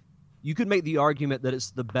me, you could make the argument that it's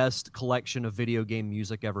the best collection of video game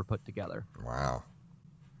music ever put together. Wow.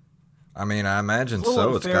 I mean, I imagine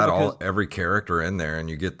so. It's got every character in there, and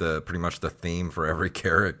you get pretty much the theme for every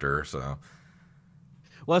character. So,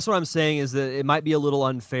 well, that's what I'm saying, is that it might be a little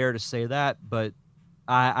unfair to say that, but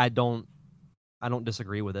I don't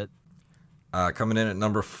disagree with it. Coming in at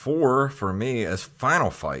number 4 for me is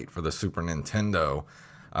Final Fight for the Super Nintendo.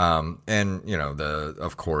 And you know,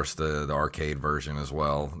 of course the arcade version as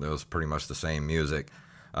well. It was pretty much the same music.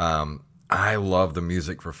 I love the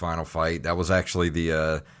music for Final Fight. That was actually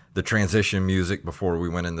the transition music before we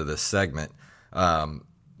went into this segment.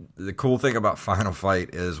 The cool thing about Final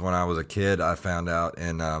Fight is when I was a kid, I found out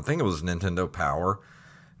in I think it was Nintendo Power,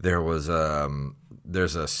 there was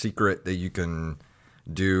there's a secret that you can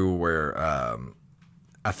do where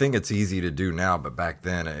I think it's easy to do now, but back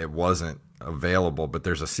then it wasn't available. But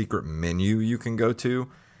there's a secret menu you can go to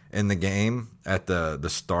in the game. At the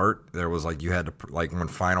start, there was like, you had to, like when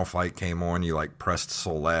Final Fight came on, you like pressed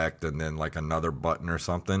select and then like another button or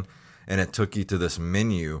something, and it took you to this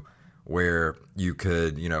menu where you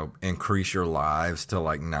could, you know, increase your lives to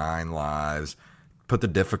like 9 lives, put the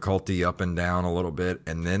difficulty up and down a little bit,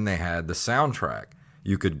 and then they had the soundtrack.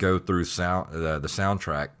 You could go through the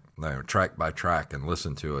soundtrack, track by track, and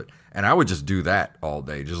listen to it. And I would just do that all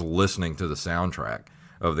day, just listening to the soundtrack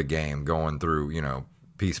of the game, going through, you know,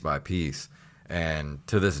 piece by piece. And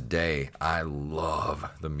to this day, I love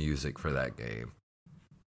the music for that game.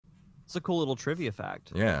 It's a cool little trivia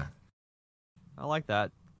fact. Yeah. I like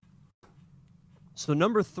that. So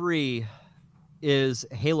number 3 is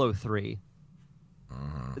Halo 3.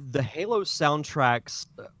 The Halo soundtracks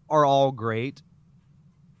are all great,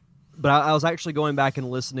 but I was actually going back and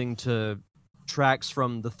listening to tracks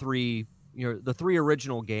from the 3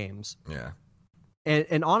 original games. Yeah.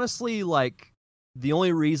 And honestly, like, the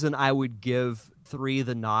only reason I would give 3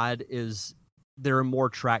 the nod is there are more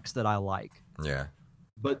tracks that I like. Yeah.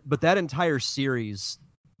 But that entire series,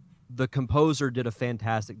 the composer did a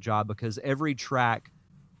fantastic job, because every track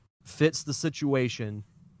fits the situation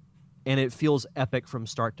and it feels epic from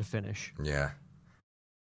start to finish. Yeah.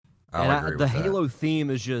 The Halo theme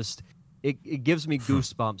is just, it gives me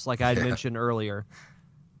goosebumps, like I had mentioned earlier.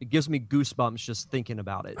 It gives me goosebumps just thinking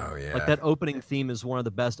about it. Oh, yeah. Like, that opening theme is one of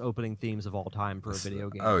the best opening themes of all time for a video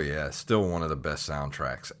game. Oh, yeah. Still one of the best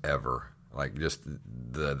soundtracks ever. Like, just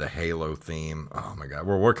the Halo theme. Oh, my God.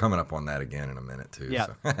 We're coming up on that again in a minute, too. Yeah.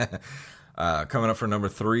 So. Coming up for number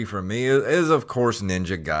 3 for me is, of course,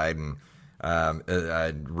 Ninja Gaiden.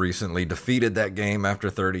 I recently defeated that game after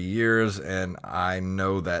 30 years, and I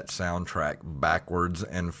know that soundtrack backwards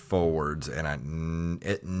and forwards, and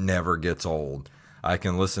it never gets old. I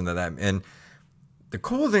can listen to that. And the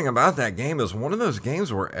cool thing about that game is one of those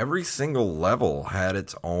games where every single level had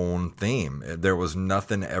its own theme. There was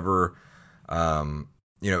nothing ever, they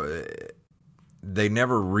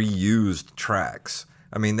never reused tracks.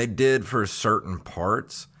 I mean, they did for certain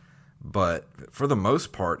parts, but for the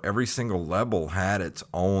most part, every single level had its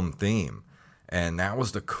own theme. And that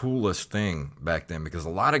was the coolest thing back then, because a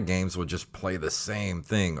lot of games would just play the same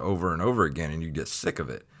thing over and over again and you get sick of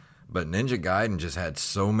it. But Ninja Gaiden just had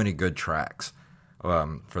so many good tracks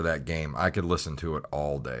for that game. I could listen to it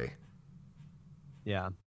all day.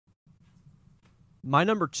 Yeah. My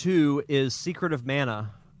number 2 is Secret of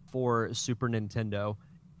Mana for Super Nintendo.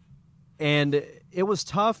 And it was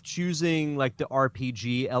tough choosing like the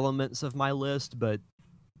RPG elements of my list, but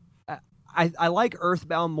I like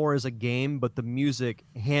Earthbound more as a game, but the music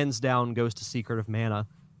hands down goes to Secret of Mana.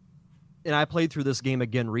 And I played through this game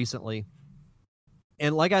again recently.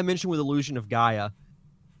 And like I mentioned with Illusion of Gaia,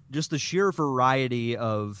 just the sheer variety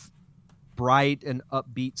of bright and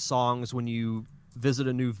upbeat songs when you visit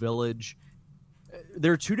a new village.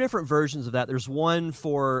 There are two different versions of that. There's one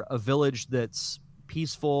for a village that's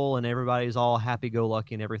peaceful and everybody's all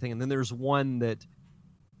happy-go-lucky and everything, and then there's one that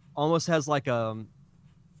almost has like a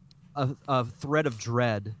thread of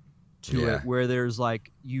dread to it, where there's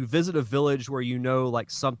like you visit a village where you know like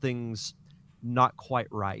something's not quite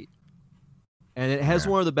right, and it has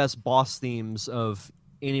one of the best boss themes of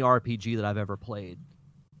any RPG that I've ever played.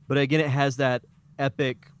 But again, it has that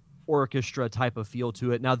epic orchestra type of feel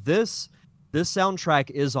to it. Now this soundtrack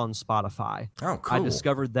is on Spotify. Oh, cool. I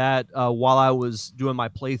discovered that while I was doing my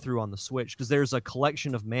playthrough on the Switch, because there's a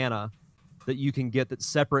collection of mana that you can get that's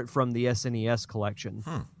separate from the SNES collection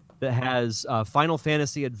that has Final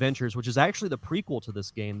Fantasy Adventures, which is actually the prequel to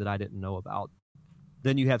this game that I didn't know about.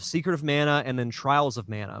 Then you have Secret of Mana and then Trials of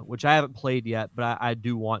Mana, which I haven't played yet, but I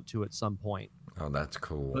do want to at some point. Oh, that's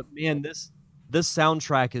cool. But man, this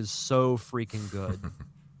soundtrack is so freaking good.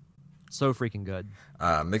 So freaking good.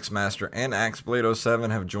 Mixmaster and AxeBlade07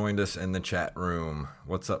 have joined us in the chat room.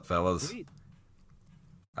 What's up, fellas? Sweet.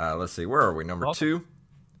 Let's see. Where are we? Number 2?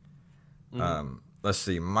 Let's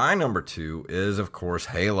see. My number 2 is, of course,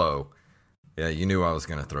 Halo. Yeah, you knew I was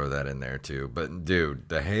going to throw that in there, too. But,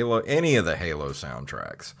 dude, any of the Halo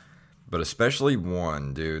soundtracks, but especially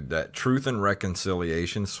one, dude, that Truth and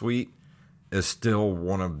Reconciliation suite is still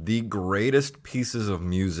one of the greatest pieces of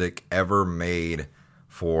music ever made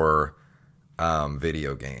for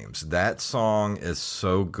video games. That song is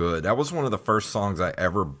so good. That was one of the first songs I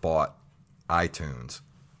ever bought iTunes.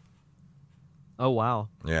 Oh, wow.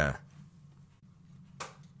 Yeah.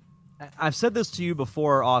 I've said this to you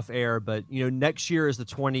before off air, but next year is the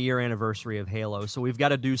 20-year anniversary of Halo, so we've got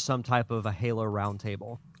to do some type of a Halo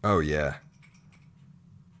roundtable. Oh, yeah.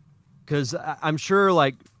 Because I'm sure,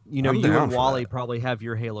 like, you and Wally that. probably have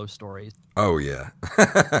your Halo stories. Oh, yeah.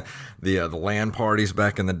 The LAN parties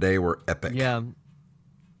back in the day were epic. Yeah.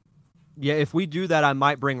 Yeah, if we do that, I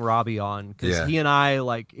might bring Robbie on, because he and I,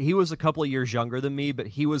 like, he was a couple of years younger than me, but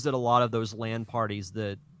he was at a lot of those LAN parties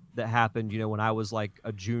that happened, when I was like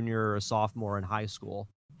a junior or a sophomore in high school.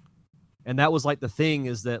 And that was like the thing,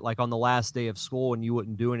 is that like on the last day of school and you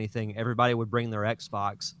wouldn't do anything, everybody would bring their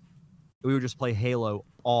Xbox. We would just play Halo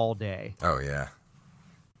all day. Oh, yeah.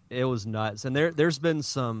 It was nuts. And there's been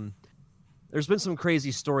some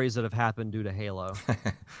crazy stories that have happened due to Halo.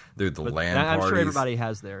 Dude, LAN parties. I'm sure everybody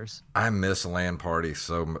has theirs. I miss LAN parties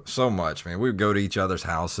so much, man. We would go to each other's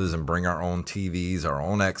houses and bring our own TVs, our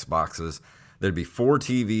own Xboxes. There'd be 4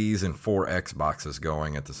 TVs and 4 Xboxes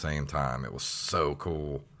going at the same time. It was so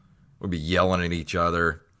cool. We'd be yelling at each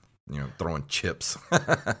other, throwing chips,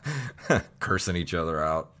 cursing each other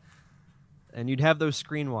out. And you'd have those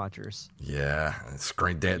screen watchers. Yeah,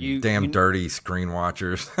 damn dirty screen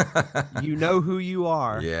watchers. You know who you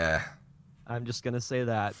are. Yeah. I'm just going to say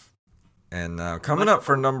that. And coming up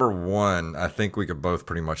for number 1, I think we could both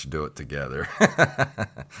pretty much do it together.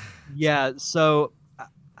 Yeah, so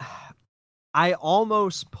I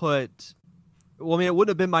almost it wouldn't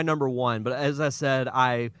have been my number 1, but as I said,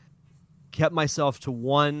 I kept myself to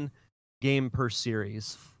one game per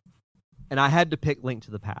series. And I had to pick Link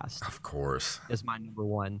to the Past. Of course. As my number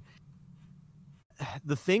 1.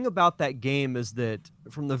 The thing about that game is that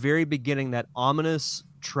from the very beginning, that ominous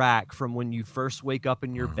track from when you first wake up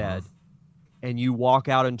in your bed and you walk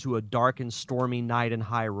out into a dark and stormy night in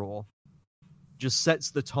Hyrule just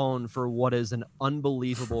sets the tone for what is an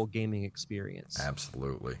unbelievable gaming experience.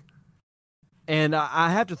 Absolutely. And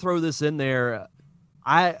I have to throw this in there.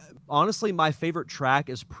 Honestly, my favorite track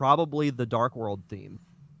is probably the Dark World theme.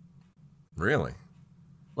 Really?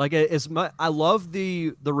 Like, I love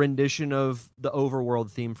the rendition of the Overworld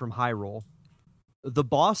theme from Hyrule. The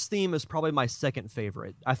boss theme is probably my second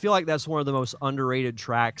favorite. I feel like that's one of the most underrated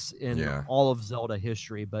tracks in all of Zelda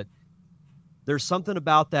history, but there's something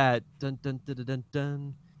about that dun dun dun dun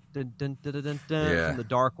dun dun dun dun dun dun from the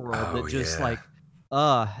Dark World that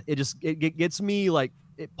just it gets me, like,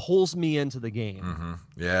 it pulls me into the game. Mm-hmm.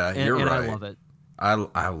 Yeah, you're right. And I love it.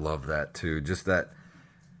 I love that too. Just that,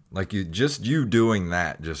 like, you doing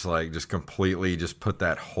that, just completely just put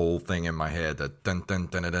that whole thing in my head. That dun dun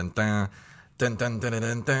dun dun dun dun dun dun dun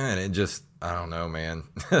dun dun, and it just, I don't know, man.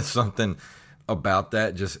 Something about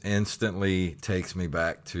that just instantly takes me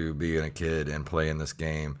back to being a kid and playing this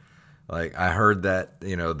game. Like, I heard that, the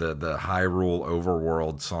Hyrule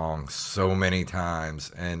Overworld song so many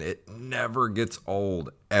times, and it never gets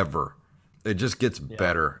old, ever. It just gets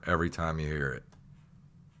better every time you hear it.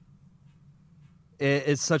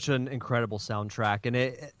 It's such an incredible soundtrack, and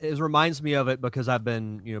it reminds me of it because I've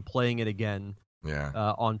been playing it again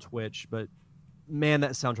on Twitch. But Man,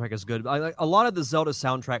 that soundtrack is good. A lot of the Zelda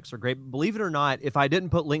soundtracks are great. Believe it or not, if I didn't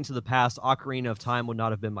put Link to the Past, Ocarina of Time would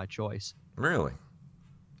not have been my choice. Really?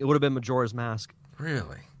 It would have been Majora's Mask.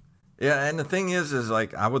 Really? Yeah, and the thing is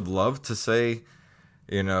like, I would love to say,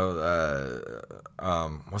 you know,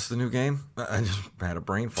 what's the new game? I just had a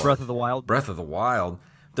brain fart. Breath of the Wild. Breath of the Wild.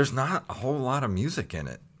 There's not a whole lot of music in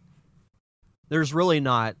it. There's really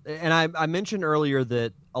not. And I mentioned earlier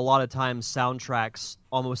that a lot of times soundtracks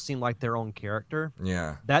almost seem like their own character.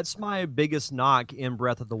 Yeah. That's my biggest knock in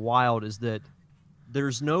Breath of the Wild, is that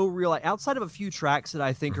there's no real, outside of a few tracks that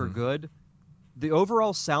I think are good, the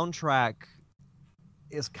overall soundtrack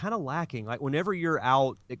is kind of lacking. Like whenever you're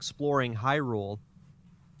out exploring Hyrule,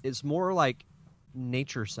 it's more like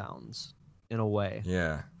nature sounds in a way.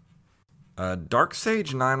 Yeah. Dark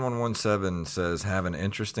Sage 9117 says, have an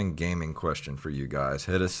interesting gaming question for you guys.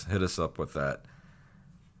 Hit us up with that.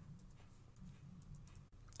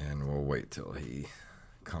 And we'll wait till he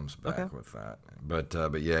comes back with that. But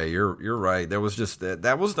yeah, you're right. There was just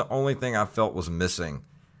that was the only thing I felt was missing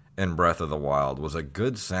in Breath of the Wild, was a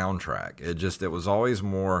good soundtrack. It was always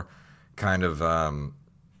more kind of I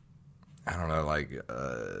don't know, like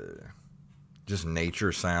just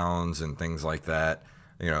nature sounds and things like that.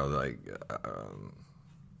 You know, like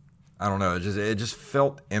I don't know. It just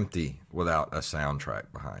felt empty without a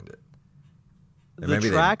soundtrack behind it. The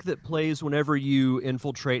track that plays whenever you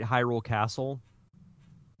infiltrate Hyrule Castle,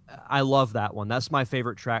 I love that one. That's my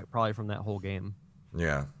favorite track, probably from that whole game.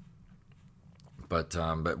 Yeah. But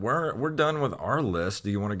we're done with our list.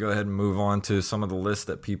 Do you want to go ahead and move on to some of the lists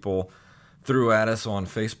that people threw at us on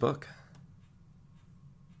Facebook?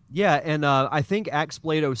 Yeah, and I think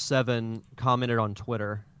AxeBlade07 commented on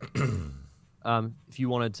Twitter. If you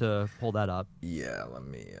wanted to pull that up. Yeah, let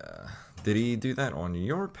me... did he do that on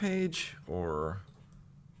your page, or...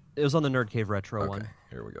 It was on the Nerd Cave Retro one. Okay,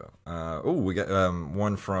 here we go. We got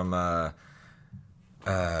one from... at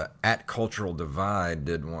Cultural Divide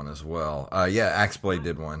did one as well. Yeah, AxeBlade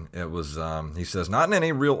did one. It was... he says, not in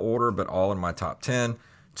any real order, but all in my top 10.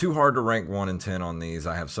 Too hard to rank 1 and 10 on these.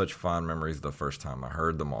 I have such fond memories the first time I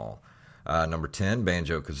heard them all. Number 10,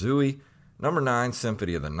 Banjo-Kazooie. Number 9,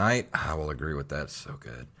 Symphony of the Night. I will agree with that. So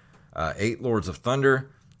good. 8, Lords of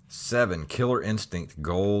Thunder. 7, Killer Instinct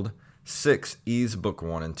Gold. 6, Ys Book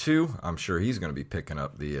 1 and 2. I'm sure he's going to be picking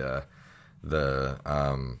up the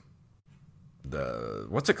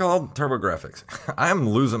what's it called? TurboGrafx. I'm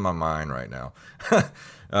losing my mind right now.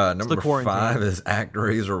 Number 5 is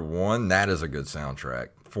ActRaiser 1. That is a good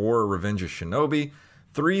soundtrack. 4, Revenge of Shinobi.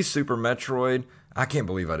 3, Super Metroid. I can't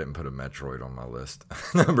believe I didn't put a Metroid on my list.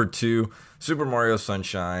 Number 2, Super Mario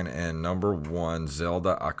Sunshine. And number 1,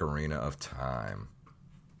 Zelda Ocarina of Time.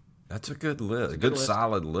 That's a good list. A good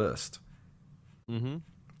solid list. Mm-hmm.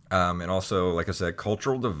 And also, like I said,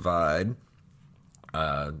 Cultural Divide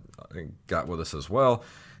got with us as well.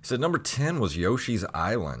 He said number 10 was Yoshi's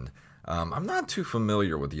Island. I'm not too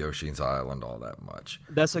familiar with Yoshi's Island all that much.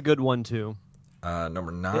 That's a good one, too.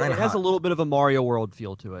 Number 9. It has a little bit of a Mario World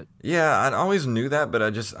feel to it. Yeah, I always knew that, but I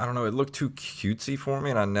don't know, it looked too cutesy for me,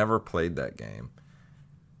 and I never played that game.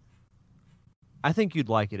 I think you'd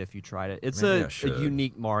like it if you tried it. It's a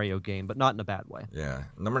unique Mario game, but not in a bad way. Yeah.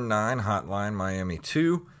 Number 9, Hotline Miami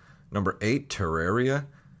 2. Number 8, Terraria.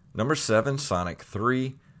 Number 7, Sonic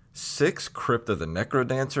 3. 6, Crypt of the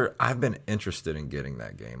Necrodancer. I've been interested in getting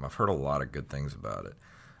that game. I've heard a lot of good things about it.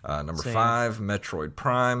 Number 5, Metroid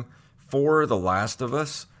Prime. 4, The Last of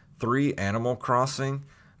Us. 3, Animal Crossing.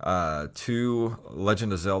 2,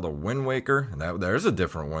 Legend of Zelda Wind Waker. There's a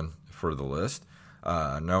different one for the list.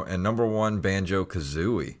 And number 1,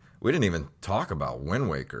 Banjo-Kazooie. We didn't even talk about Wind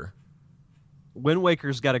Waker. Wind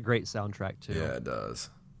Waker's got a great soundtrack, too. Yeah, it does.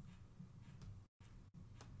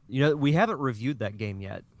 You know, we haven't reviewed that game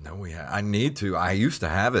yet. No, I need to. I used to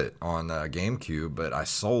have it on GameCube, but I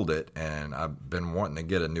sold it, and I've been wanting to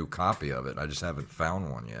get a new copy of it. I just haven't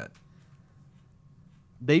found one yet.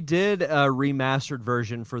 They did a remastered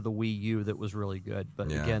version for the Wii U that was really good,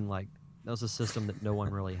 but again, like, that was a system that no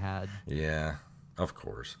one really had. Yeah, of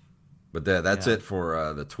course. But that's it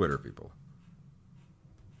for the Twitter people.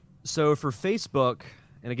 So for Facebook,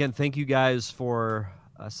 and again, thank you guys for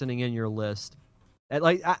sending in your list.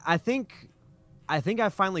 Like, I think I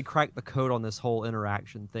finally cracked the code on this whole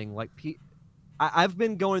interaction thing. Like, I've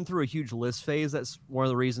been going through a huge list phase. That's one of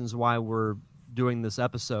the reasons why we're doing this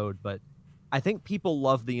episode. But I think people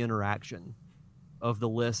love the interaction of the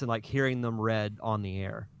list and like hearing them read on the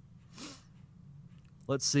air.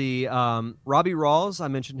 Let's see. Robbie Rawls, I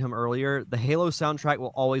mentioned him earlier. The Halo soundtrack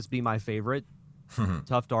will always be my favorite.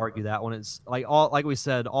 Tough to argue that one. It's like we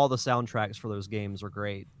said, all the soundtracks for those games are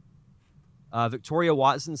great. Victoria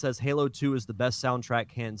Watson says Halo 2 is the best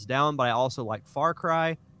soundtrack hands down, but I also like Far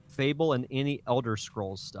Cry, Fable, and any Elder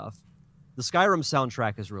Scrolls stuff. The Skyrim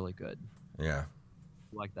soundtrack is really good. Yeah.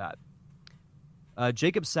 Like that.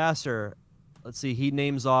 Jacob Sasser, let's see, he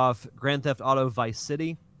names off Grand Theft Auto Vice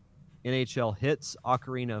City, NHL Hits,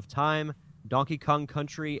 Ocarina of Time, Donkey Kong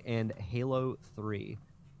Country, and Halo 3.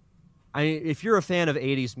 If you're a fan of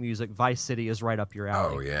 80s music, Vice City is right up your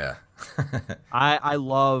alley. Oh, yeah. I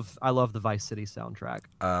love the Vice City soundtrack.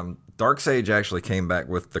 Dark Sage actually came back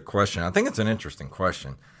with the question. I think it's an interesting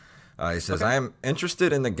question. He says, I am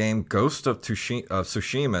interested in the game Ghost of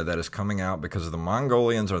Tsushima that is coming out because the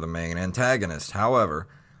Mongolians are the main antagonist. However,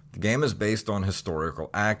 the game is based on historical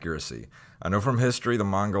accuracy. I know from history the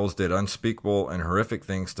Mongols did unspeakable and horrific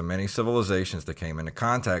things to many civilizations they came into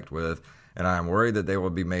contact with, and I am worried that they will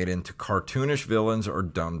be made into cartoonish villains or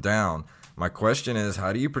dumbed down. My question is,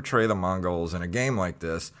 how do you portray the Mongols in a game like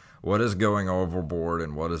this? What is going overboard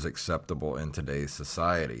and what is acceptable in today's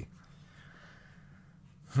society?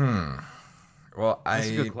 Well, That's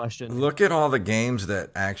a good question. Look at all the games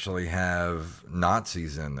that actually have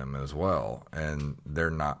Nazis in them as well, and they're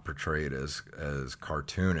not portrayed as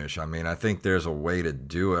cartoonish. I mean, I think there's a way to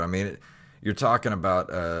do it. I mean, you're talking about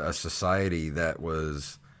a society that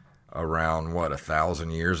was around,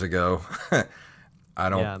 1,000 years ago?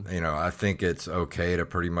 I think it's okay to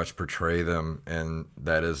pretty much portray them, and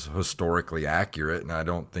that is historically accurate, and I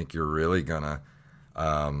don't think you're really going to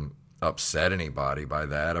upset anybody by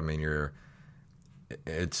that. I mean,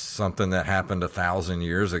 it's something that happened 1,000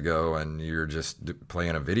 years ago, and you're just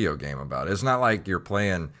playing a video game about it. It's not like you're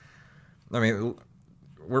playing. I mean,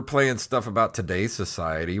 we're playing stuff about today's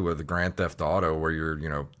society with Grand Theft Auto, where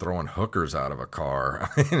you're throwing hookers out of a car.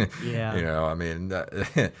 I mean, yeah. I mean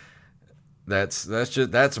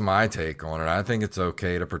that's my take on it. I think it's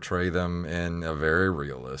okay to portray them in a very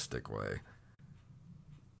realistic way.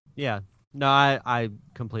 Yeah. No, I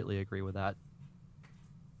completely agree with that.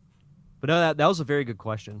 But no, that was a very good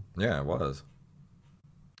question. Yeah, it was.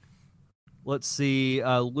 Let's see.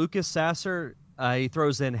 Lucas Sasser, he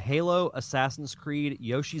throws in Halo, Assassin's Creed,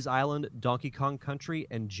 Yoshi's Island, Donkey Kong Country,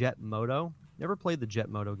 and Jet Moto. Never played the Jet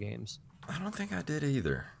Moto games. I don't think I did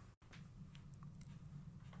either.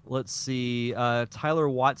 Let's see. Tyler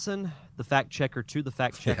Watson, the fact checker to the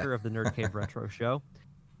fact checker of the Nerd Cave Retro Show.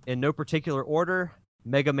 In no particular order,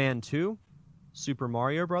 Mega Man 2, Super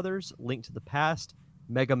Mario Brothers, Link to the Past,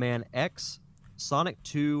 Mega Man X, Sonic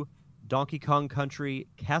 2, Donkey Kong Country,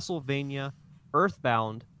 Castlevania,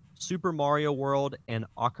 Earthbound, Super Mario World, and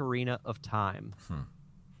Ocarina of Time.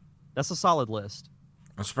 That's a solid list.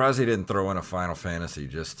 I'm surprised he didn't throw in a Final Fantasy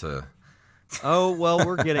just to... Oh, well,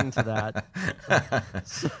 we're getting to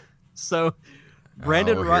that. So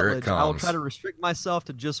Brandon Rutledge, I will try to restrict myself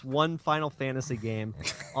to just one Final Fantasy game.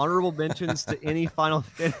 Honorable mentions to any Final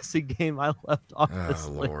Fantasy game I left off this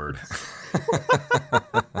Lord.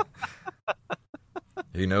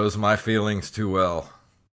 He knows my feelings too well.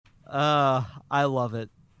 I love it.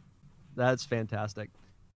 That's fantastic.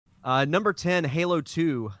 Number 10, Halo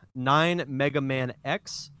 2. 9, Mega Man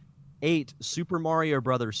X. 8, Super Mario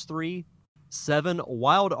Brothers 3. 7,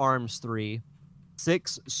 Wild Arms 3.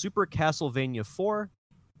 6, Super Castlevania 4.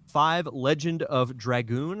 5, Legend of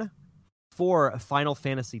Dragoon. 4, Final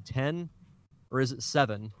Fantasy X. Or is it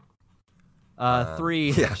 7?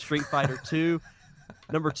 3, Street Fighter 2.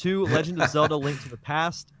 Number 2, Legend of Zelda: Link to the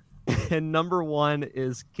Past. And number 1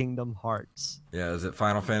 is Kingdom Hearts. Yeah, is it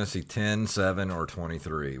Final Fantasy X, 7, or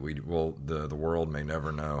 23? The world may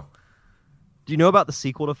never know. Do you know about the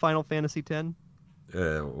sequel to Final Fantasy X?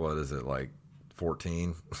 What is it, like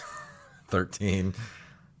 14? 13?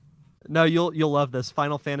 No, you'll love this.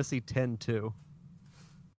 Final Fantasy X-2.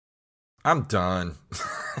 I'm done.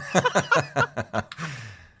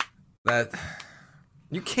 That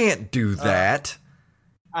you can't do that.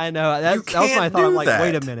 I know. That was my thought. I'm like,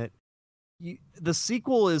 wait a minute. The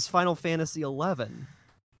sequel is Final Fantasy 11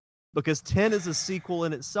 because 10 is a sequel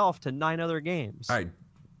in itself to 9 other games. All right.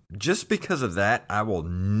 Just because of that, I will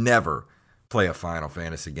never play a Final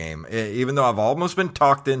Fantasy game, even though I've almost been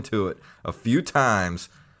talked into it a few times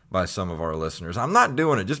by some of our listeners. I'm not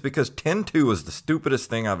doing it just because 10-2 is the stupidest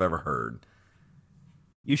thing I've ever heard.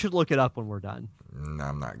 You should look it up when we're done. No,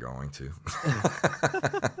 I'm not going to.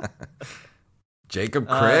 Jacob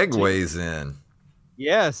Craig weighs in.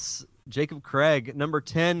 Yes, Jacob Craig. Number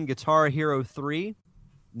 10, Guitar Hero 3.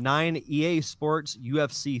 9, EA Sports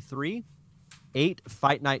UFC 3. 8,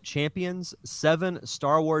 Fight Night Champions. 7,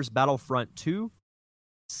 Star Wars Battlefront 2.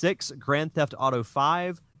 6, Grand Theft Auto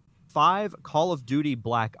 5. 5, Call of Duty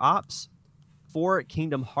Black Ops. 4,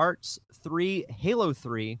 Kingdom Hearts. 3, Halo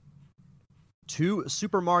 3. 2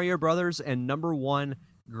 Super Mario Brothers, and number 1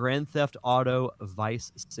 Grand Theft Auto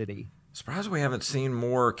Vice City. Surprised we haven't seen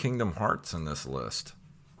more Kingdom Hearts in this list.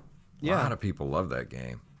 A lot of people love that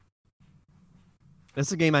game.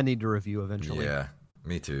 It's a game I need to review eventually. Yeah,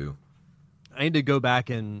 me too. I need to go back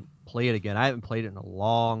and play it again. I haven't played it in a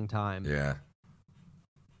long time. Yeah.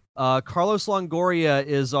 Carlos Longoria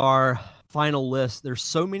is our final list. There's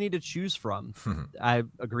so many to choose from. I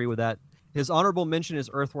agree with that. His honorable mention is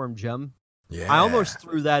Earthworm Jim. Yeah. I almost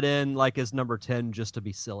threw that in like as number 10 just to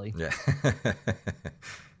be silly. Yeah.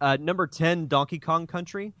 Number 10, Donkey Kong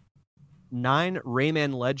Country. 9,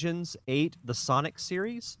 Rayman Legends. 8, the Sonic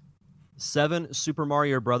series. 7, Super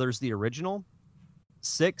Mario Brothers, the original.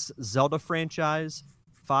 6, Zelda franchise.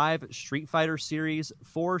 5, Street Fighter series.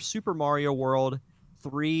 4, Super Mario World.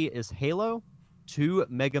 3 is Halo. 2,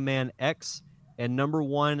 Mega Man X. And number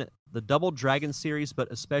 1, the Double Dragon series,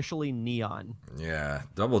 but especially Neon. Yeah,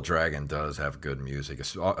 Double Dragon does have good music.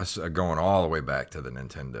 It's going all the way back to the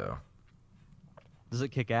Nintendo. Does it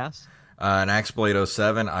kick ass? In Axeblade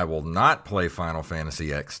 07, I will not play Final Fantasy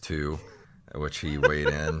X2, which he weighed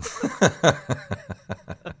in.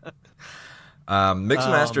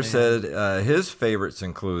 Mixmaster said his favorites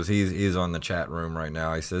includes, he's on the chat room right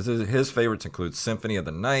now, he says his favorites include Symphony of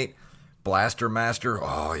the Night, Blaster Master.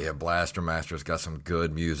 Oh yeah, Blaster Master's got some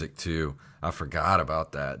good music too. I forgot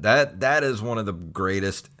about that. That is one of the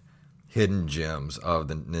greatest hidden gems of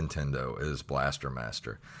the Nintendo is Blaster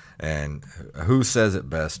Master. And who says it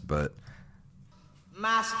best but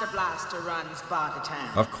Master Blaster runs Bar to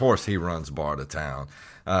Town. Of course he runs Bar to Town.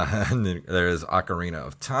 And then there's Ocarina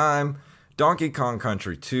of Time, Donkey Kong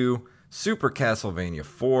Country 2, Super Castlevania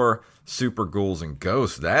 4, Super Ghouls and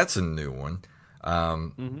Ghosts. That's a new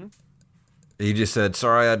one. He just said,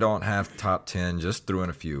 sorry I don't have top 10, just threw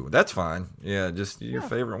in a few. That's fine. Yeah, just your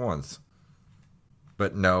favorite ones.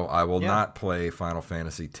 But no, I will not play Final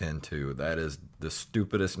Fantasy X-2. That is the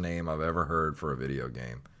stupidest name I've ever heard for a video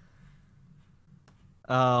game.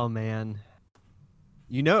 Oh, man.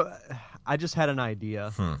 You know, I just had an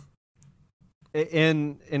idea.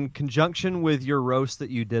 In conjunction with your roast that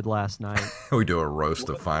you did last night. We do a roast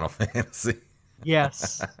of Final Fantasy.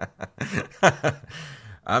 Yes.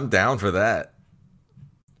 I'm down for that.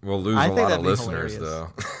 We'll lose a lot of listeners, though.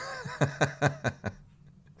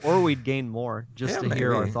 Or we'd gain more just to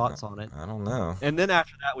hear our thoughts on it. I don't know. And then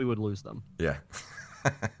after that, we would lose them. Yeah.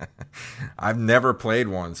 I've never played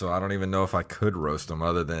one, so I don't even know if I could roast them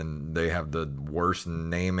other than they have the worst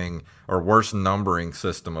naming or worst numbering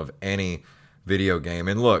system of any video game.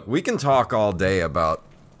 And look, we can talk all day about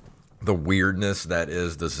the weirdness that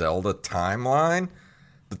is the Zelda timeline,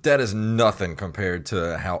 but that is nothing compared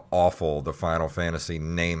to how awful the Final Fantasy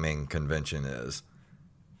naming convention is.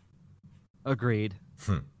 Agreed.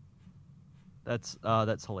 That's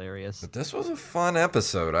hilarious. But this was a fun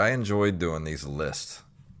episode. I enjoyed doing these lists.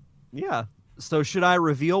 Yeah. So should I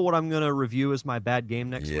reveal what I'm going to review as my bad game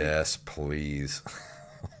next week? Yes, please.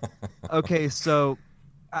 Okay, so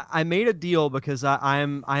I made a deal because I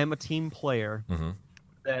am a team player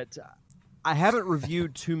that I haven't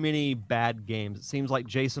reviewed too many bad games. It seems like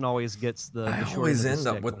Jason always gets the I short always end of the end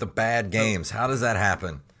up stick with the bad games. How does that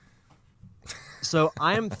happen? So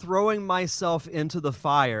I am throwing myself into the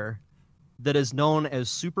fire that is known as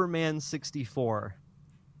Superman 64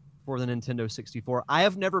 for the Nintendo 64. I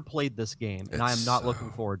have never played this game, and I am not looking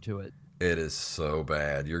forward to it. It is so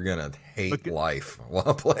bad. You're going to hate life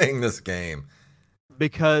while playing this game.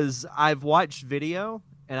 Because I've watched video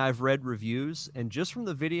and I've read reviews, and just from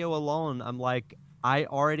the video alone, I'm like, I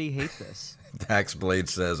already hate this. Taxblade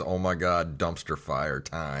says, oh my God, dumpster fire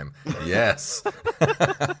time. Yes.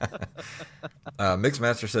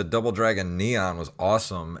 Mixmaster said Double Dragon Neon was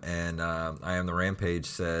awesome, and I Am the Rampage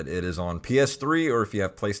said it is on PS3, or if you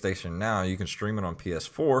have PlayStation Now, you can stream it on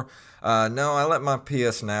PS4. No, I let my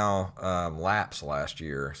PS Now lapse last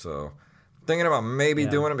year, so thinking about maybe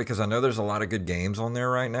doing it because I know there's a lot of good games on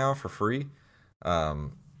there right now for free.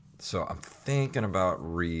 So I'm thinking about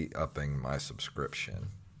re-upping my subscription.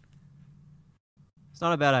 It's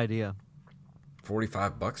not a bad idea.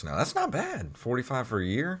 $45 now. That's not bad. $45 for a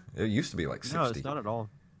year? It used to be like $60. No, it's not at all.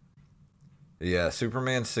 Yeah,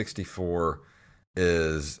 Superman 64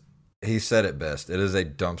 is, he said it best, it is a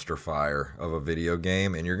dumpster fire of a video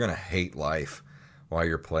game, and you're going to hate life while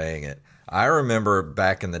you're playing it. I remember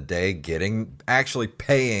back in the day actually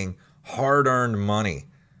paying hard-earned money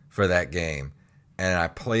for that game, and I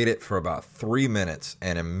played it for about 3 minutes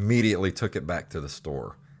and immediately took it back to the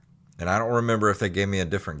store. And I don't remember if they gave me a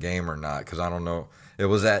different game or not, because I don't know. It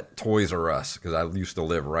was at Toys R Us, because I used to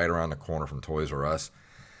live right around the corner from Toys R Us.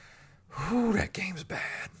 Whew, that game's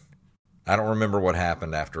bad. I don't remember what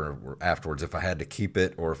happened afterwards, if I had to keep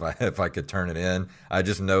it or if I could turn it in. I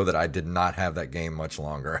just know that I did not have that game much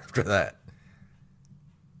longer after that.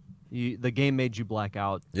 The game made you black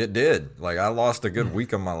out. It did. Like, I lost a good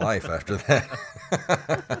week of my life after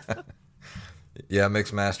that. Yeah,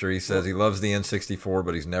 Mixmaster, he says he loves the N64,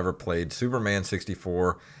 but he's never played Superman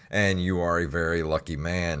 64, and you are a very lucky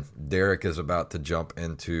man. Derek is about to jump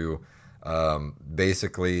into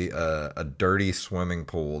basically a dirty swimming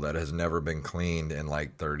pool that has never been cleaned in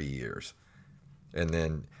like 30 years. And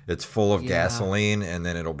then it's full of gasoline, and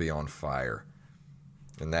then it'll be on fire.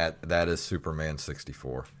 And that is Superman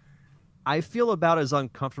 64. I feel about as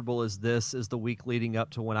uncomfortable as this is the week leading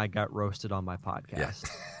up to when I got roasted on my podcast.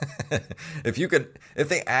 Yeah. If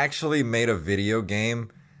they actually made a video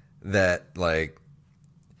game that like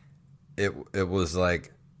it was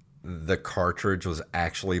like the cartridge was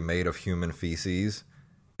actually made of human feces,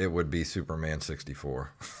 it would be Superman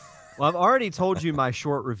 64. Well, I've already told you my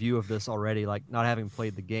short review of this already, like not having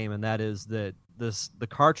played the game, and that is that the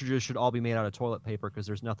cartridges should all be made out of toilet paper because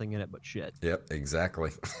there's nothing in it but shit. Yep, exactly.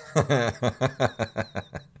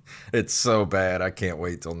 It's so bad. I can't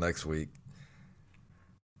wait till next week.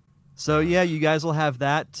 So yeah, you guys will have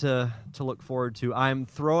that to look forward to. I'm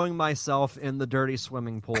throwing myself in the dirty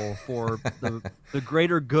swimming pool for the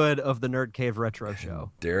greater good of the Nerd Cave Retro Show.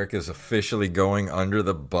 Derek is officially going under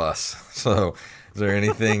the bus. So is there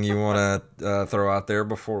anything you want to throw out there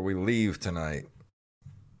before we leave tonight?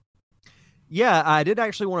 Yeah, I did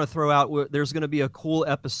actually want to throw out, there's going to be a cool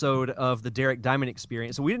episode of the Derek Diamond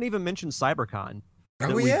Experience. So we didn't even mention CyberCon.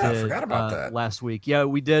 Oh, yeah, I forgot about that. Last week. Yeah,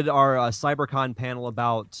 we did our CyberCon panel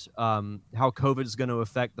about how COVID is going to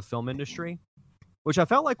affect the film industry, which I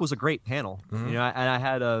felt like was a great panel. Mm-hmm. You know, and I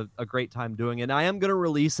had a great time doing it. And I am going to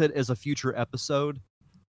release it as a future episode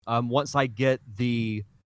once I get the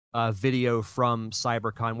video from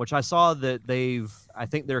CyberCon, which I saw that I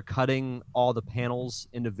think they're cutting all the panels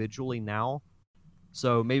individually now.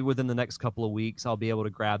 So maybe within the next couple of weeks, I'll be able to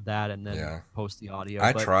grab that and then post the audio.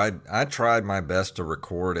 I tried my best to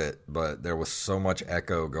record it, but there was so much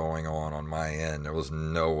echo going on my end. There was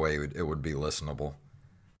no way it would be listenable.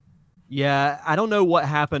 Yeah, I don't know what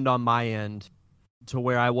happened on my end to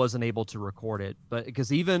where I wasn't able to record it. But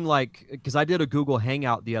because I did a Google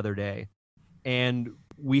Hangout the other day, and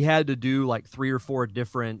we had to do like 3 or 4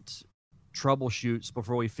 different troubleshoots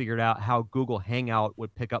before we figured out how Google Hangout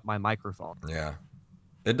would pick up my microphone. Yeah.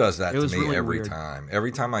 It does that to me really every weird. time.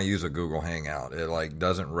 Every time I use a Google Hangout, it like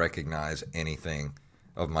doesn't recognize anything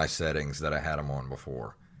of my settings that I had them on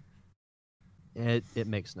before. It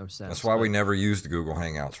makes no sense. That's why we never used Google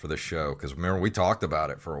Hangouts for this show, because remember we talked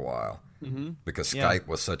about it for a while because Skype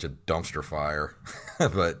was such a dumpster fire.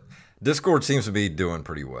 But Discord seems to be doing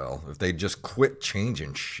pretty well if they just quit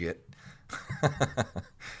changing shit.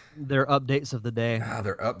 Their updates of the day.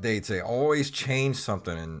 Their updates, they always change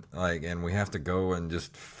something, and we have to go and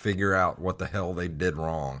just figure out what the hell they did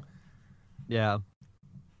wrong. Yeah.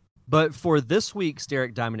 But for this week's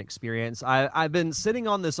Derek Diamond Experience, I've been sitting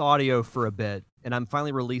on this audio for a bit, and I'm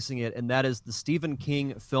finally releasing it, and that is the Stephen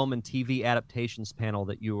King film and TV adaptations panel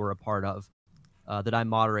that you were a part of, that I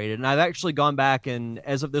moderated. And I've actually gone back, and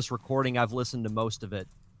as of this recording, I've listened to most of it.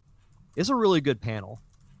 It's a really good panel.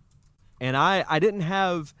 And I didn't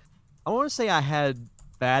have, I want to say I had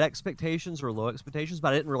bad expectations or low expectations,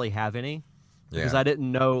 but I didn't really have any. Because I didn't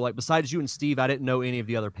know, like, besides you and Steve, I didn't know any of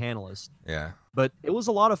the other panelists. Yeah. But it was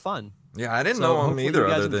a lot of fun. Yeah, I didn't know them either,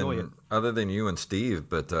 other than you and Steve.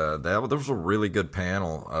 But there was a really good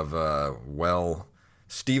panel of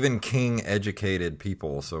Stephen King educated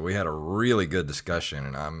people. So we had a really good discussion,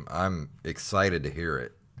 and I'm excited to hear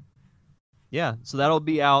it. Yeah, so that'll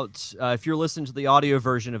be out. If you're listening to the audio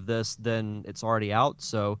version of this, then it's already out.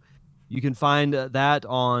 So you can find that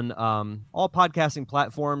on all podcasting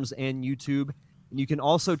platforms and YouTube. And you can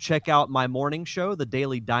also check out my morning show, The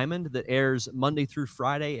Daily Diamond, that airs Monday through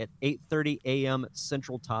Friday at 8:30 a.m.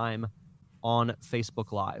 Central Time on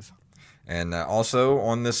Facebook Live. And also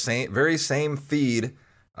on this very same feed,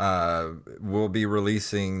 we'll be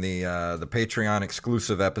releasing the Patreon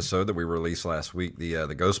exclusive episode that we released last week, the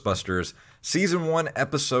Ghostbusters Season 1,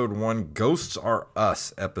 Episode 1, Ghosts Are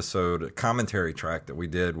Us episode commentary track that we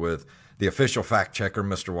did with the official fact checker,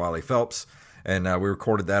 Mr. Wally Phelps. And we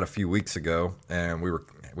recorded that a few weeks ago, and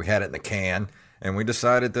we had it in the can, and we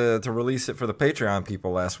decided to release it for the Patreon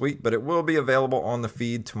people last week, but it will be available on the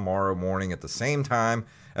feed tomorrow morning at the same time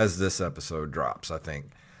as this episode drops, I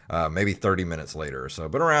think. Maybe 30 minutes later or so,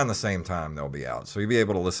 but around the same time they'll be out. So you'll be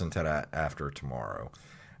able to listen to that after tomorrow.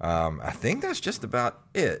 I think that's just about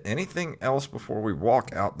it. Anything else before we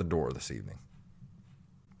walk out the door this evening?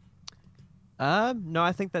 No,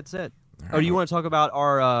 I think that's it. Oh, do you want to talk about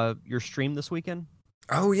our your stream this weekend?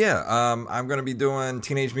 Oh, yeah. I'm going to be doing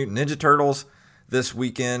Teenage Mutant Ninja Turtles this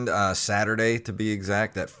weekend, Saturday to be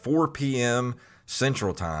exact, at 4 p.m.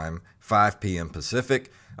 Central Time, 5 p.m.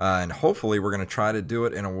 Pacific. And hopefully we're going to try to do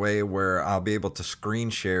it in a way where I'll be able to screen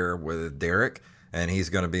share with Derek, and he's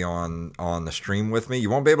going to be on the stream with me. You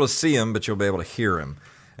won't be able to see him, but you'll be able to hear him.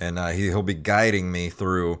 And he'll be guiding me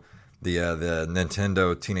through the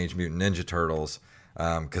Nintendo Teenage Mutant Ninja Turtles,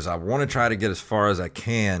 because I want to try to get as far as I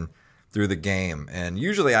can through the game. And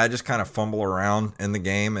usually I just kind of fumble around in the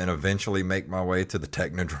game and eventually make my way to the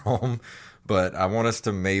Technodrome. But I want us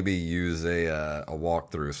to maybe use a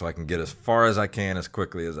walkthrough so I can get as far as I can as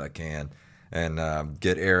quickly as I can, and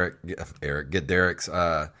get Derek's. See,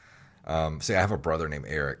 I have a brother named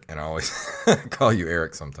Eric, and I always call you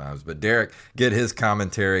Eric sometimes. But Derek, get his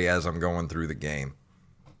commentary as I'm going through the game.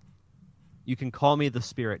 You can call me the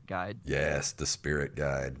Spirit Guide. Yes, the Spirit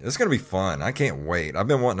Guide. It's going to be fun. I can't wait. I've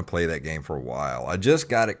been wanting to play that game for a while. I just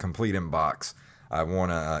got it complete in box. I won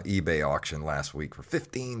an eBay auction last week for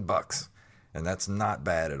 $15. And that's not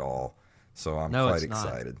bad at all. So I'm quite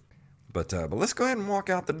excited. But let's go ahead and walk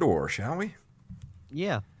out the door, shall we?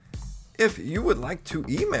 Yeah. If you would like to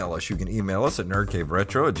email us, you can email us at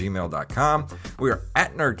nerdcaveretro@gmail.com. We are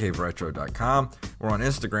at nerdcaveretro.com. We're on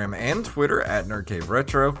Instagram and Twitter at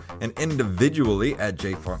nerdcaveretro, and individually at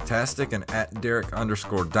jfunktastic and at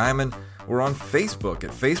Derek_Diamond. We're on Facebook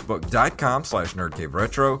at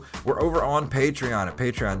facebook.com/nerdcaveretro. We're over on Patreon at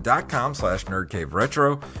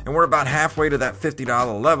patreon.com/nerdcaveretro. And we're about halfway to that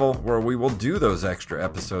 $50 level where we will do those extra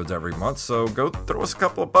episodes every month. So go throw us a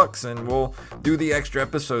couple of bucks and we'll do the extra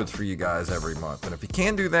episodes for you guys every month. And if you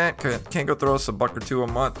can't do that, can't go throw us a buck or two a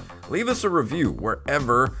month, leave us a review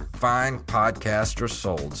wherever fine podcasts are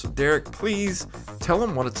sold. So Derek, please tell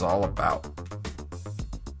them what it's all about.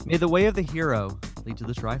 May the way of the hero lead to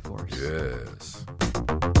the Triforce. Yes.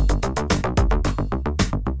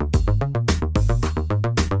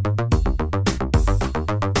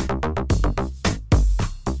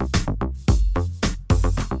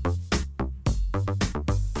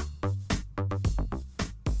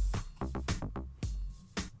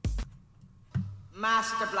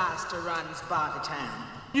 Master Blaster runs Bartertown.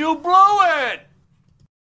 You blew it!